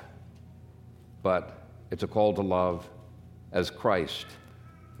love, but it's a call to love as Christ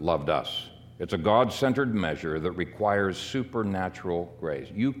loved us. It's a God-centered measure that requires supernatural grace.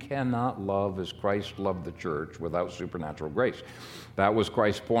 You cannot love as Christ loved the church without supernatural grace. That was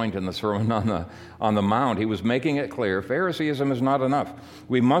Christ's point in the Sermon on the Mount. He was making it clear, Phariseeism is not enough.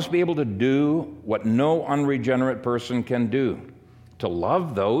 We must be able to do what no unregenerate person can do, to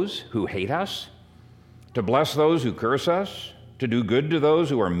love those who hate us, to bless those who curse us, to do good to those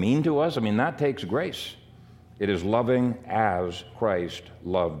who are mean to us. I mean, that takes grace. It is loving as Christ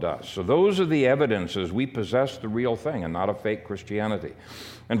loved us. So those are the evidences we possess the real thing and not a fake Christianity.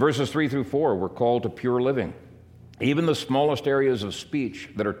 In verses 3 through 4, we're called to pure living. Even the smallest areas of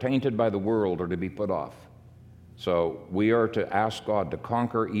speech that are tainted by the world are to be put off. So we are to ask God to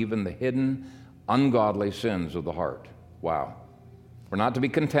conquer even the hidden, ungodly sins of the heart. Wow. We're not to be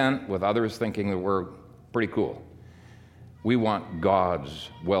content with others thinking that we're pretty cool. We want God's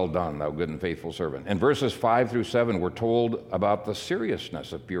well done, thou good and faithful servant. In verses 5 through 7, we're told about the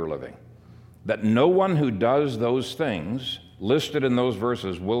seriousness of pure living, that no one who does those things listed in those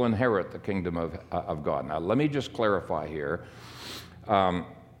verses will inherit the kingdom of God. Now, let me just clarify here.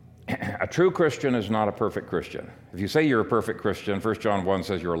 A true Christian is not a perfect Christian. If you say you're a perfect Christian, 1 John 1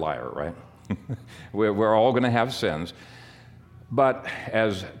 says you're a liar, right? We're all going to have sins. But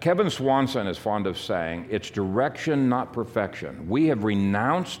as Kevin Swanson is fond of saying, it's direction, not perfection. We have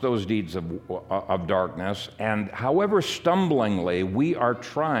renounced those deeds of darkness, and however stumblingly, we are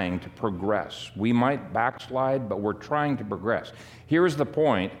trying to progress. We might backslide, but we're trying to progress. Here's the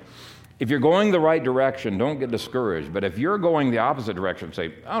point. If you're going the right direction, don't get discouraged. But if you're going the opposite direction,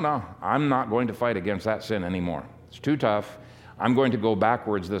 say, oh no, I'm not going to fight against that sin anymore. It's too tough. I'm going to go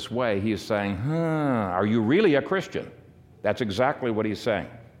backwards this way. He is saying, are you really a Christian? That's exactly what he's saying.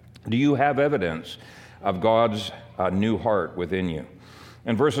 Do you have evidence of God's new heart within you?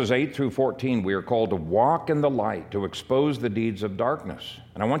 In verses 8 through 14, we are called to walk in the light, to expose the deeds of darkness.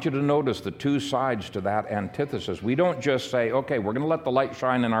 And I want you to notice the two sides to that antithesis. We don't just say, okay, we're going to let the light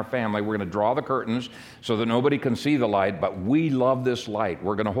shine in our family. We're going to draw the curtains so that nobody can see the light, but we love this light.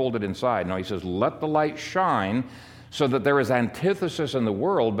 We're going to hold it inside. No, he says, let the light shine so that there is antithesis in the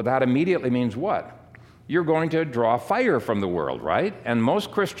world, but that immediately means what? you're going to draw fire from the world, right? And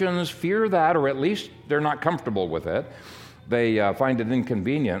most Christians fear that, or at least they're not comfortable with it. They find it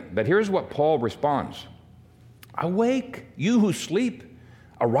inconvenient. But here's what Paul responds. Awake, you who sleep.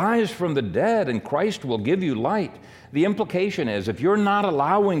 Arise from the dead, and Christ will give you light. The implication is, if you're not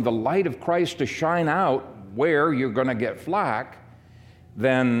allowing the light of Christ to shine out where you're going to get flack,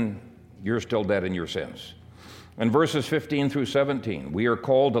 then you're still dead in your sins. In verses 15 through 17, we are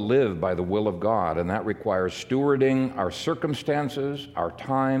called to live by the will of God, and that requires stewarding our circumstances, our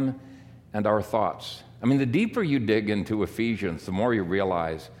time, and our thoughts. I mean, the deeper you dig into Ephesians, the more you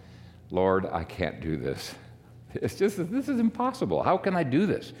realize, Lord, I can't do this. It's just, this is impossible. How can I do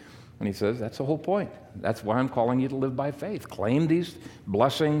this? And he says, that's the whole point. That's why I'm calling you to live by faith. Claim these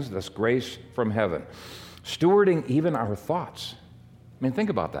blessings, this grace from heaven. Stewarding even our thoughts. I mean, think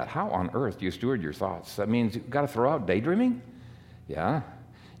about that. How on earth do you steward your thoughts? That means you've got to throw out daydreaming? Yeah.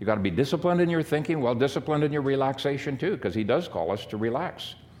 You've got to be disciplined in your thinking, well, disciplined in your relaxation too, because he does call us to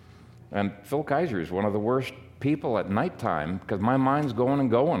relax. And Phil Kaiser is one of the worst people at nighttime because my mind's going and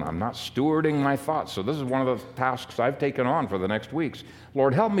going. I'm not stewarding my thoughts. So this is one of the tasks I've taken on for the next weeks.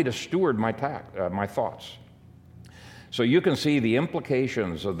 Lord, help me to steward my thoughts. So you can see the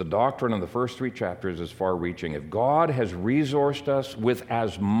implications of the doctrine in the first 3 chapters is far-reaching. If God has resourced us with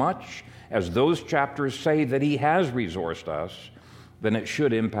as much as those chapters say that he has resourced us, then it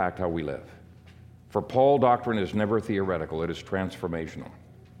should impact how we live. For Paul, doctrine is never theoretical, it is transformational.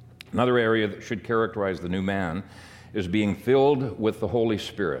 Another area that should characterize the new man is being filled with the Holy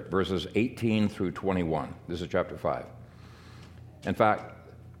Spirit, verses 18 through 21. This is chapter 5. In fact,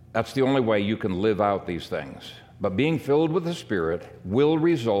 that's the only way you can live out these things. But being filled with the Spirit will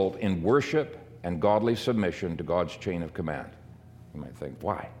result in worship and godly submission to God's chain of command. You might think,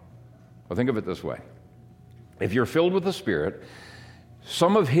 why? Well, think of it this way. If you're filled with the Spirit,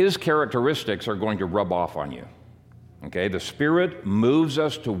 some of his characteristics are going to rub off on you. Okay, the Spirit moves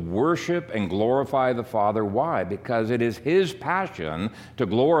us to worship and glorify the Father. Why? Because it is his passion to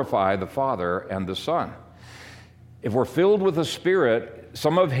glorify the Father and the Son. If we're filled with the Spirit,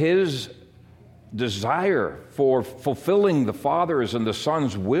 some of his desire for fulfilling the Father's and the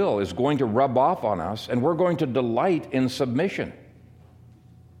Son's will is going to rub off on us, and we're going to delight in submission.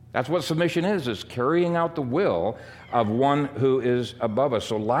 That's what submission is carrying out the will of one who is above us.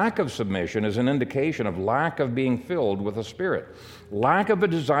 So lack of submission is an indication of lack of being filled with the Spirit. Lack of a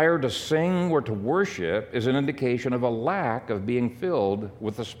desire to sing or to worship is an indication of a lack of being filled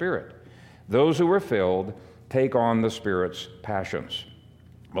with the Spirit. Those who are filled take on the Spirit's passions.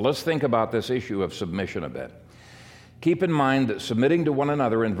 Well, let's think about this issue of submission a bit. Keep in mind that submitting to one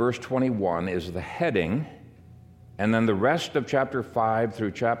another in verse 21 is the heading, and then the rest of chapter 5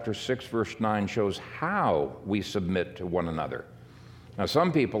 through chapter 6, verse 9 shows how we submit to one another. Now,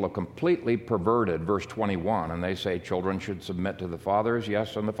 some people have completely perverted verse 21, and they say children should submit to the fathers,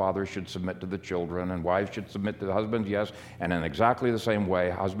 yes, and the fathers should submit to the children, and wives should submit to the husbands, yes, and in exactly the same way,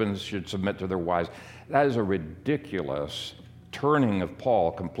 husbands should submit to their wives. That is a ridiculous turning of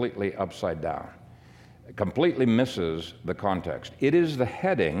Paul completely upside down. It completely misses the context. It is the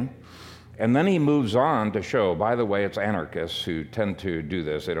heading, and then he moves on to show, by the way, it's anarchists who tend to do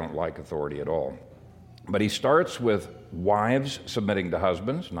this. They don't like authority at all. But he starts with wives submitting to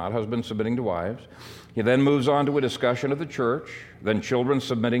husbands, not husbands submitting to wives. He then moves on to a discussion of the church, then children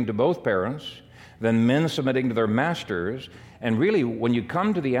submitting to both parents, then men submitting to their masters. And really, when you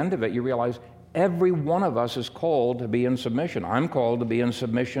come to the end of it, you realize every one of us is called to be in submission. I'm called to be in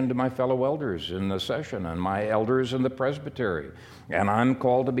submission to my fellow elders in the session and my elders in the presbytery. And I'm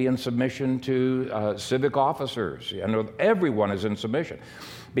called to be in submission to civic officers. And everyone is in submission.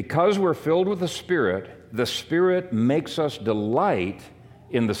 Because we're filled with the Spirit makes us delight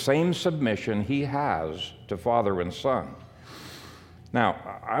in the same submission he has to Father and Son.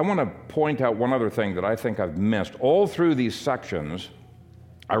 Now, I want to point out one other thing that I think I've missed. All through these sections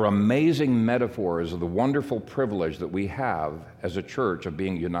are amazing metaphors of the wonderful privilege that we have as a church of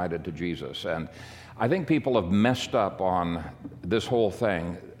being united to Jesus. And I think people have messed up on this whole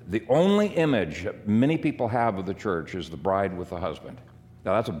thing. The only image that many people have of the church is the bride with the husband.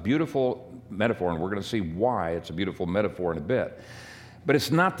 Now, that's a beautiful metaphor, and we're going to see why it's a beautiful metaphor in a bit. But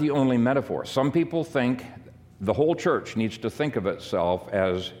it's not the only metaphor. Some people think the whole church needs to think of itself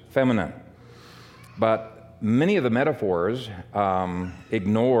as feminine. But many of the metaphors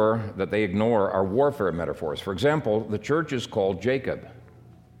ignore our warfare metaphors. For example, the church is called Jacob.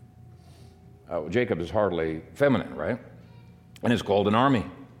 Jacob is hardly feminine, right? And it's called an army.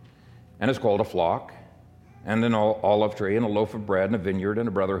 And it's called a flock. and an olive tree and a loaf of bread and a vineyard and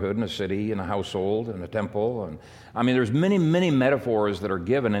a brotherhood and a city and a household and a temple. And I mean, there's many, many metaphors that are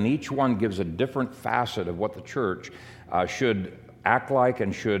given, and each one gives a different facet of what the church should act like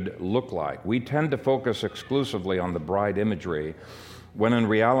and should look like. We tend to focus exclusively on the bride imagery, when in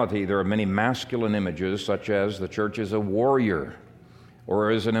reality there are many masculine images, such as the church is a warrior,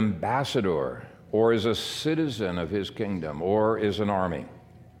 or is an ambassador, or is a citizen of his kingdom, or is an army.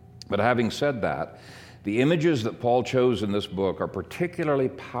 But having said that, the images that Paul chose in this book are particularly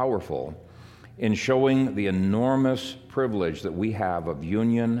powerful in showing the enormous privilege that we have of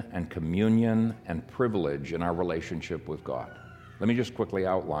union and communion and privilege in our relationship with God. Let me just quickly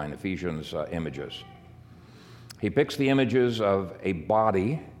outline Ephesians' images. He picks the images of a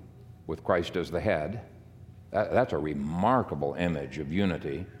body with Christ as the head. That's a remarkable image of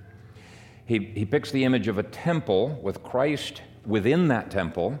unity. He picks the image of a temple with Christ within that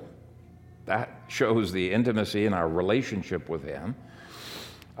temple. That shows the intimacy in our relationship with him.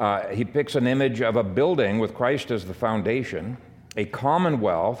 He picks an image of a building with Christ as the foundation, a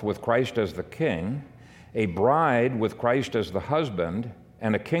commonwealth with Christ as the king, a bride with Christ as the husband,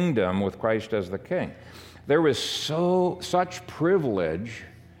 and a kingdom with Christ as the king. There is such privilege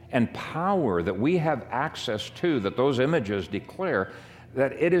and power that we have access to, that those images declare,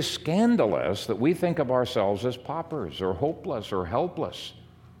 that it is scandalous that we think of ourselves as paupers or hopeless or helpless.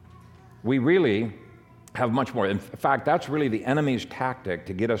 We really have much more. In fact, that's really the enemy's tactic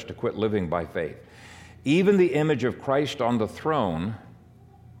to get us to quit living by faith. Even the image of Christ on the throne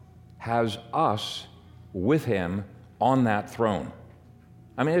has us with him on that throne.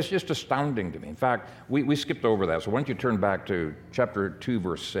 I mean, it's just astounding to me. In fact, we skipped over that, so why don't you turn back to chapter 2,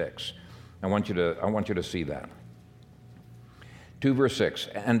 verse 6. I want you to see that. 2 verse 6,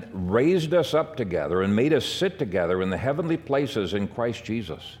 and raised us up together and made us sit together in the heavenly places in Christ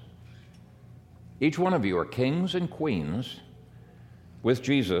Jesus. Each one of you are kings and queens with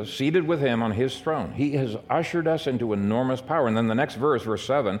Jesus, seated with him on his throne. He has ushered us into enormous power. And then the next verse, verse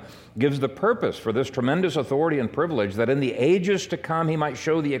 7, gives the purpose for this tremendous authority and privilege, that in the ages to come he might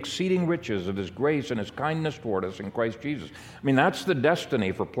show the exceeding riches of his grace and his kindness toward us in Christ Jesus. I mean, that's the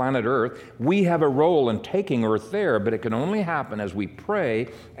destiny for planet Earth. We have a role in taking Earth there, but it can only happen as we pray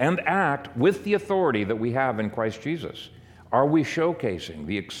and act with the authority that we have in Christ Jesus. Are we showcasing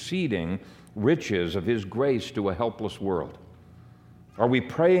the exceeding riches of his grace to a helpless world? Are we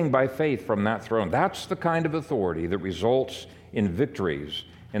praying by faith from that throne? That's the kind of authority that results in victories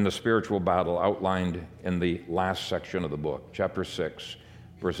in the spiritual battle outlined in the last section of the book, chapter 6,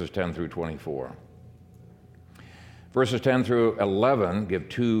 verses 10 through 24. Verses 10 through 11 give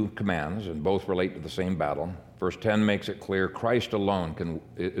two commands, and both relate to the same battle. Verse 10 makes it clear Christ alone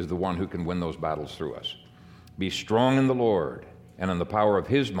is the one who can win those battles through us. Be strong in the Lord and in the power of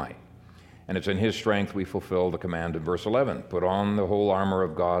his might. And it's in his strength we fulfill the command in verse 11. Put on the whole armor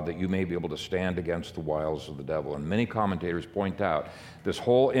of God that you may be able to stand against the wiles of the devil. And many commentators point out this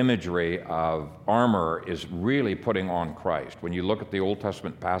whole imagery of armor is really putting on Christ. When you look at the Old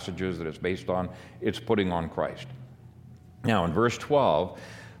Testament passages that it's based on, it's putting on Christ. Now, in verse 12,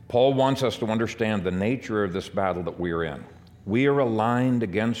 Paul wants us to understand the nature of this battle that we are in. We are aligned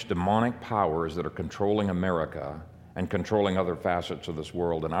against demonic powers that are controlling America and controlling other facets of this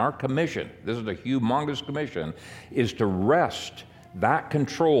world. And our commission, this is a humongous commission, is to wrest that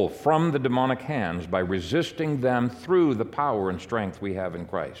control from the demonic hands by resisting them through the power and strength we have in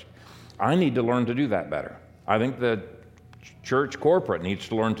Christ. I need to learn to do that better. I think the church corporate needs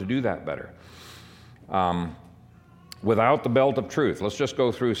to learn to do that better. Without the belt of truth, let's just go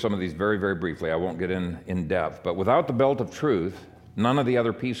through some of these very, very briefly. I won't get in depth, but without the belt of truth, none of the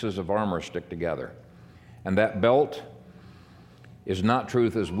other pieces of armor stick together. And that belt is not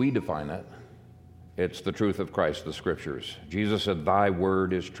truth as we define it. It's the truth of Christ, the Scriptures. Jesus said, thy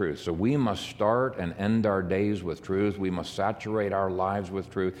word is truth. So we must start and end our days with truth. We must saturate our lives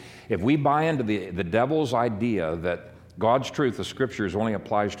with truth. If we buy into the devil's idea that God's truth, the Scriptures, only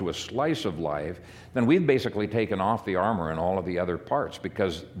applies to a slice of life, then we've basically taken off the armor and all of the other parts,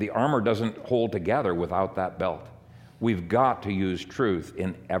 because the armor doesn't hold together without that belt. We've got to use truth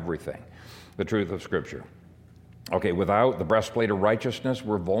in everything. The truth of Scripture. Okay, without the breastplate of righteousness,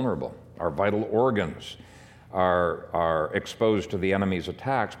 we're vulnerable. Our vital organs are exposed to the enemy's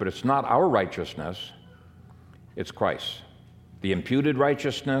attacks, but it's not our righteousness, it's Christ's. The imputed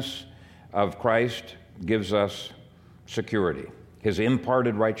righteousness of Christ gives us security. His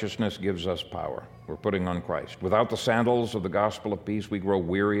imparted righteousness gives us power. We're putting on Christ. Without the sandals of the gospel of peace, we grow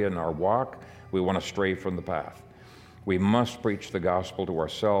weary in our walk. We want to stray from the path. We must preach the gospel to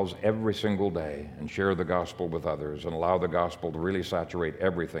ourselves every single day and share the gospel with others and allow the gospel to really saturate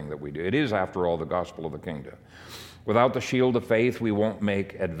everything that we do. It is, after all, the gospel of the kingdom. Without the shield of faith, we won't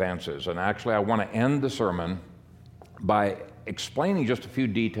make advances. And actually, I want to end the sermon by explaining just a few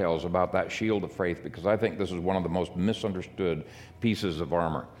details about that shield of faith, because I think this is one of the most misunderstood pieces of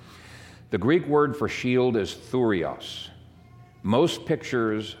armor. The Greek word for shield is thurios. Most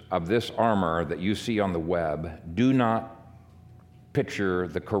pictures of this armor that you see on the web do not picture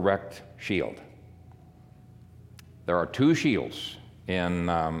the correct shield. There are two shields in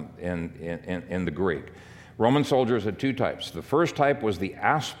the Greek. Roman soldiers had two types. The first type was the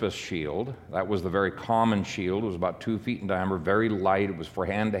aspis shield. That was the very common shield. It was about 2 feet in diameter, very light. It was for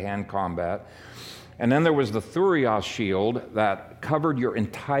hand-to-hand combat. And then there was the thurios shield that covered your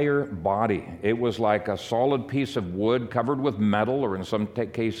entire body. It was like a solid piece of wood covered with metal, or in some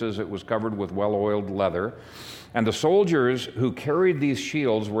cases it was covered with well-oiled leather. And the soldiers who carried these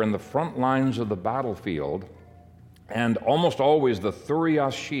shields were in the front lines of the battlefield. And almost always the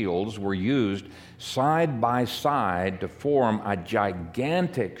thurios shields were used side by side to form a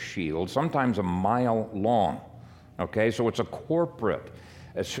gigantic shield, sometimes a mile long. Okay, so it's a corporate.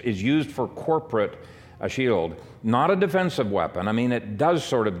 It's used for corporate shield, not a defensive weapon. I mean, it does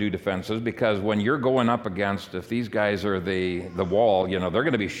sort of do defenses, because when you're going up against, if these guys are the wall, they're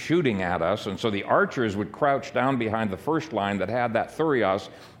going to be shooting at us. And so the archers would crouch down behind the first line that had that thurios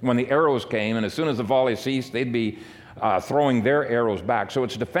when the arrows came, and as soon as the volley ceased, they'd be throwing their arrows back. So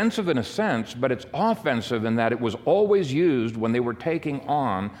it's defensive in a sense, but it's offensive in that it was always used when they were taking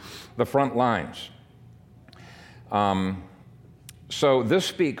on the front lines. So this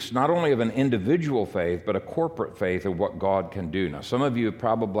speaks not only of an individual faith, but a corporate faith of what God can do. Now, some of you have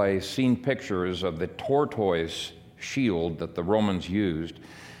probably seen pictures of the tortoise shield that the Romans used.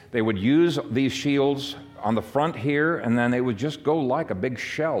 They would use these shields on the front here, and then they would just go like a big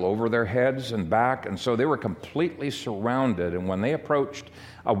shell over their heads and back, and so they were completely surrounded. And when they approached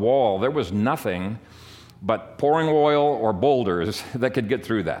a wall, there was nothing but pouring oil or boulders that could get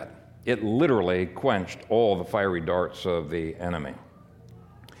through that. It literally quenched all the fiery darts of the enemy.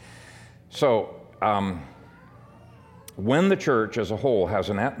 So, when the church as a whole has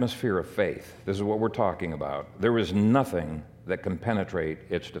an atmosphere of faith, this is what we're talking about, there is nothing that can penetrate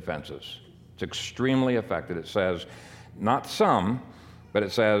its defenses. It's extremely effective. It says, not some, but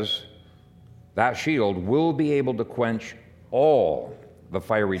it says that shield will be able to quench all the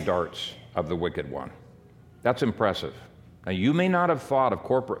fiery darts of the wicked one. That's impressive. Now, you may not have thought of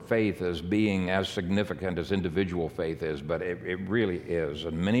corporate faith as being as significant as individual faith is, but it really is.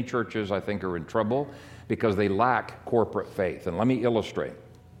 And many churches, I think, are in trouble because they lack corporate faith. And let me illustrate.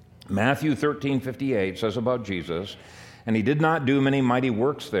 Matthew 13:58 says about Jesus, and he did not do many mighty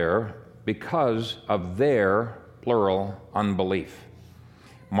works there because of their, plural, unbelief.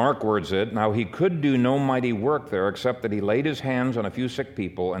 Mark words it, now he could do no mighty work there except that he laid his hands on a few sick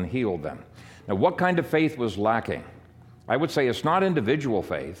people and healed them. Now, what kind of faith was lacking? I would say it's not individual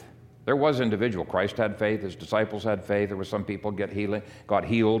faith. There was individual. Christ had faith. His disciples had faith. There were some people got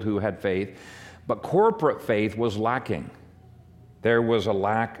healed who had faith. But corporate faith was lacking. There was a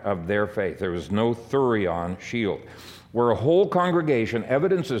lack of their faith. There was no thurion shield. Where a whole congregation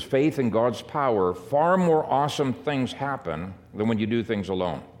evidences faith in God's power, far more awesome things happen than when you do things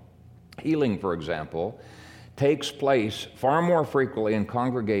alone. Healing, for example, takes place far more frequently in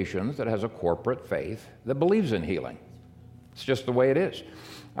congregations that has a corporate faith that believes in healing. It's just the way it is.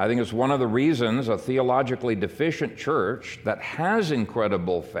 I think it's one of the reasons a theologically deficient church that has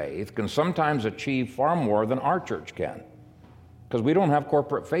incredible faith can sometimes achieve far more than our church can. Because we don't have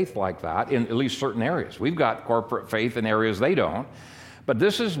corporate faith like that in at least certain areas. We've got corporate faith in areas they don't. But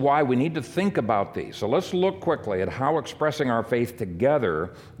this is why we need to think about these. So let's look quickly at how expressing our faith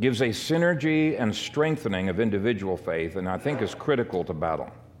together gives a synergy and strengthening of individual faith, and I think is critical to battle.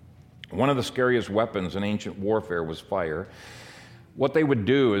 One of the scariest weapons in ancient warfare was fire. What they would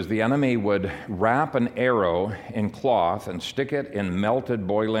do is the enemy would wrap an arrow in cloth and stick it in melted,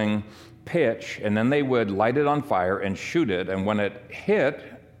 boiling pitch, and then they would light it on fire and shoot it. And when it hit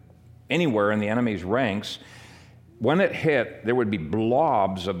anywhere in the enemy's ranks, when it hit, there would be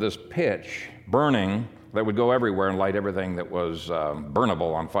blobs of this pitch burning that would go everywhere and light everything that was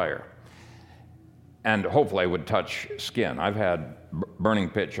burnable on fire. And hopefully it would touch skin. I've had burning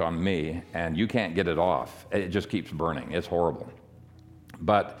pitch on me, and you can't get it off. It just keeps burning. It's horrible.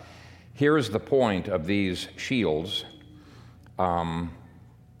 But here's the point of these shields.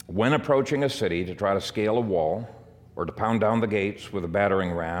 When approaching a city to try to scale a wall, or to pound down the gates with a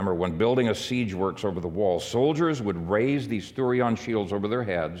battering ram, or when building a siege works over the wall, soldiers would raise these thurion shields over their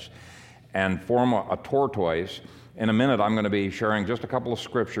heads and form a tortoise In a minute, I'm going to be sharing just a couple of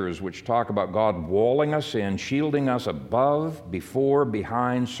scriptures which talk about God walling us in, shielding us above, before,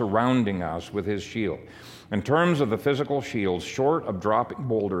 behind, surrounding us with his shield. In terms of the physical shields, short of dropping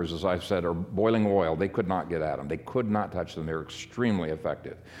boulders, as I've said, or boiling oil, they could not get at them. They could not touch them. They're extremely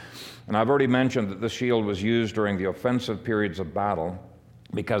effective. And I've already mentioned that this shield was used during the offensive periods of battle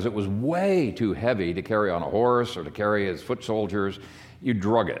because it was way too heavy to carry on a horse or to carry as foot soldiers. You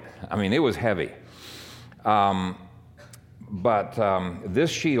drug it. I mean, it was heavy. But this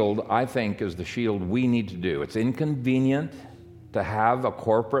shield, I think, is the shield we need to do. It's inconvenient to have a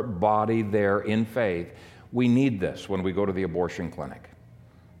corporate body there in faith. We need this when we go to the abortion clinic,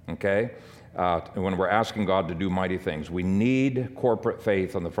 okay? When we're asking God to do mighty things. We need corporate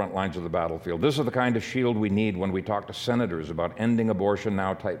faith on the front lines of the battlefield. This is the kind of shield we need when we talk to senators about ending abortion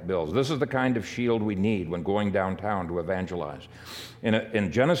now type bills. This is the kind of shield we need when going downtown to evangelize.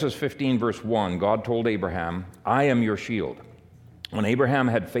 In Genesis 15, verse 1, God told Abraham, I am your shield. When Abraham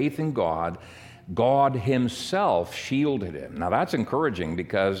had faith in God, God himself shielded him. Now that's encouraging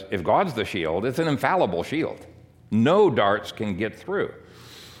because if God's the shield, it's an infallible shield. No darts can get through.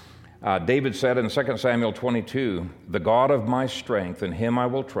 David said in 2 Samuel 22, the God of my strength, in him I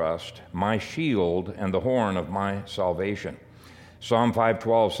will trust, my shield and the horn of my salvation. Psalm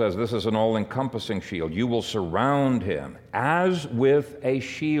 5:12 says this is an all-encompassing shield. You will surround him as with a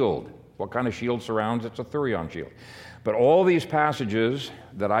shield. What kind of shield surrounds? It's a Thurion shield. But all these passages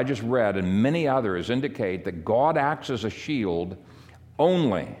that I just read and many others indicate that God acts as a shield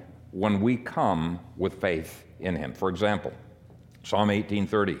only when we come with faith in him. For example, Psalm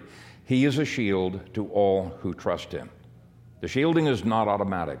 18:30, he is a shield to all who trust him. The shielding is not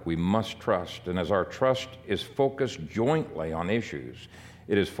automatic. We must trust, and as our trust is focused jointly on issues,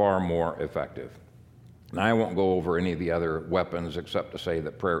 it is far more effective. Now, I won't go over any of the other weapons except to say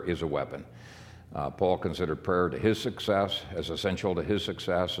that prayer is a weapon. Paul considered prayer to his success as essential to his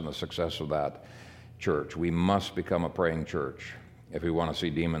success and the success of that church. We must become a praying church if we want to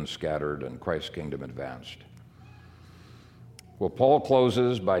see demons scattered and Christ's kingdom advanced. Well, Paul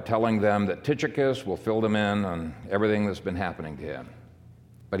closes by telling them that Tychicus will fill them in on everything that's been happening to him,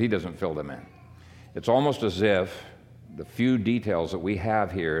 but he doesn't fill them in. It's almost as if the few details that we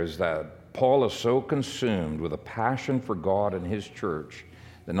have here is that Paul is so consumed with a passion for God and his church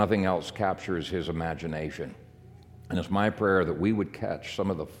that nothing else captures his imagination. And it's my prayer that we would catch some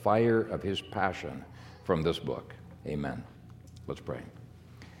of the fire of his passion from this book. Amen. Let's pray.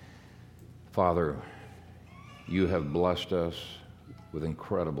 Father, you have blessed us with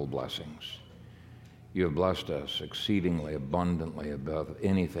incredible blessings. You have blessed us exceedingly abundantly above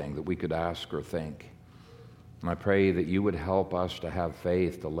anything that we could ask or think. And I pray that you would help us to have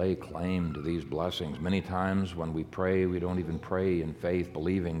faith, to lay claim to these blessings. Many times when we pray, we don't even pray in faith,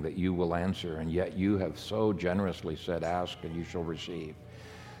 believing that you will answer, and yet you have so generously said, ask and you shall receive.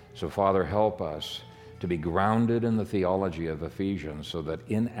 So, Father, help us to be grounded in the theology of Ephesians so that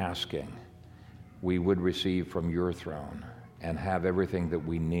in asking, we would receive from your throne and have everything that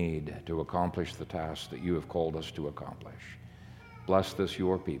we need to accomplish the task that you have called us to accomplish. Bless this,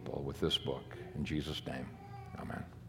 your people, with this book. In Jesus' name. Amen.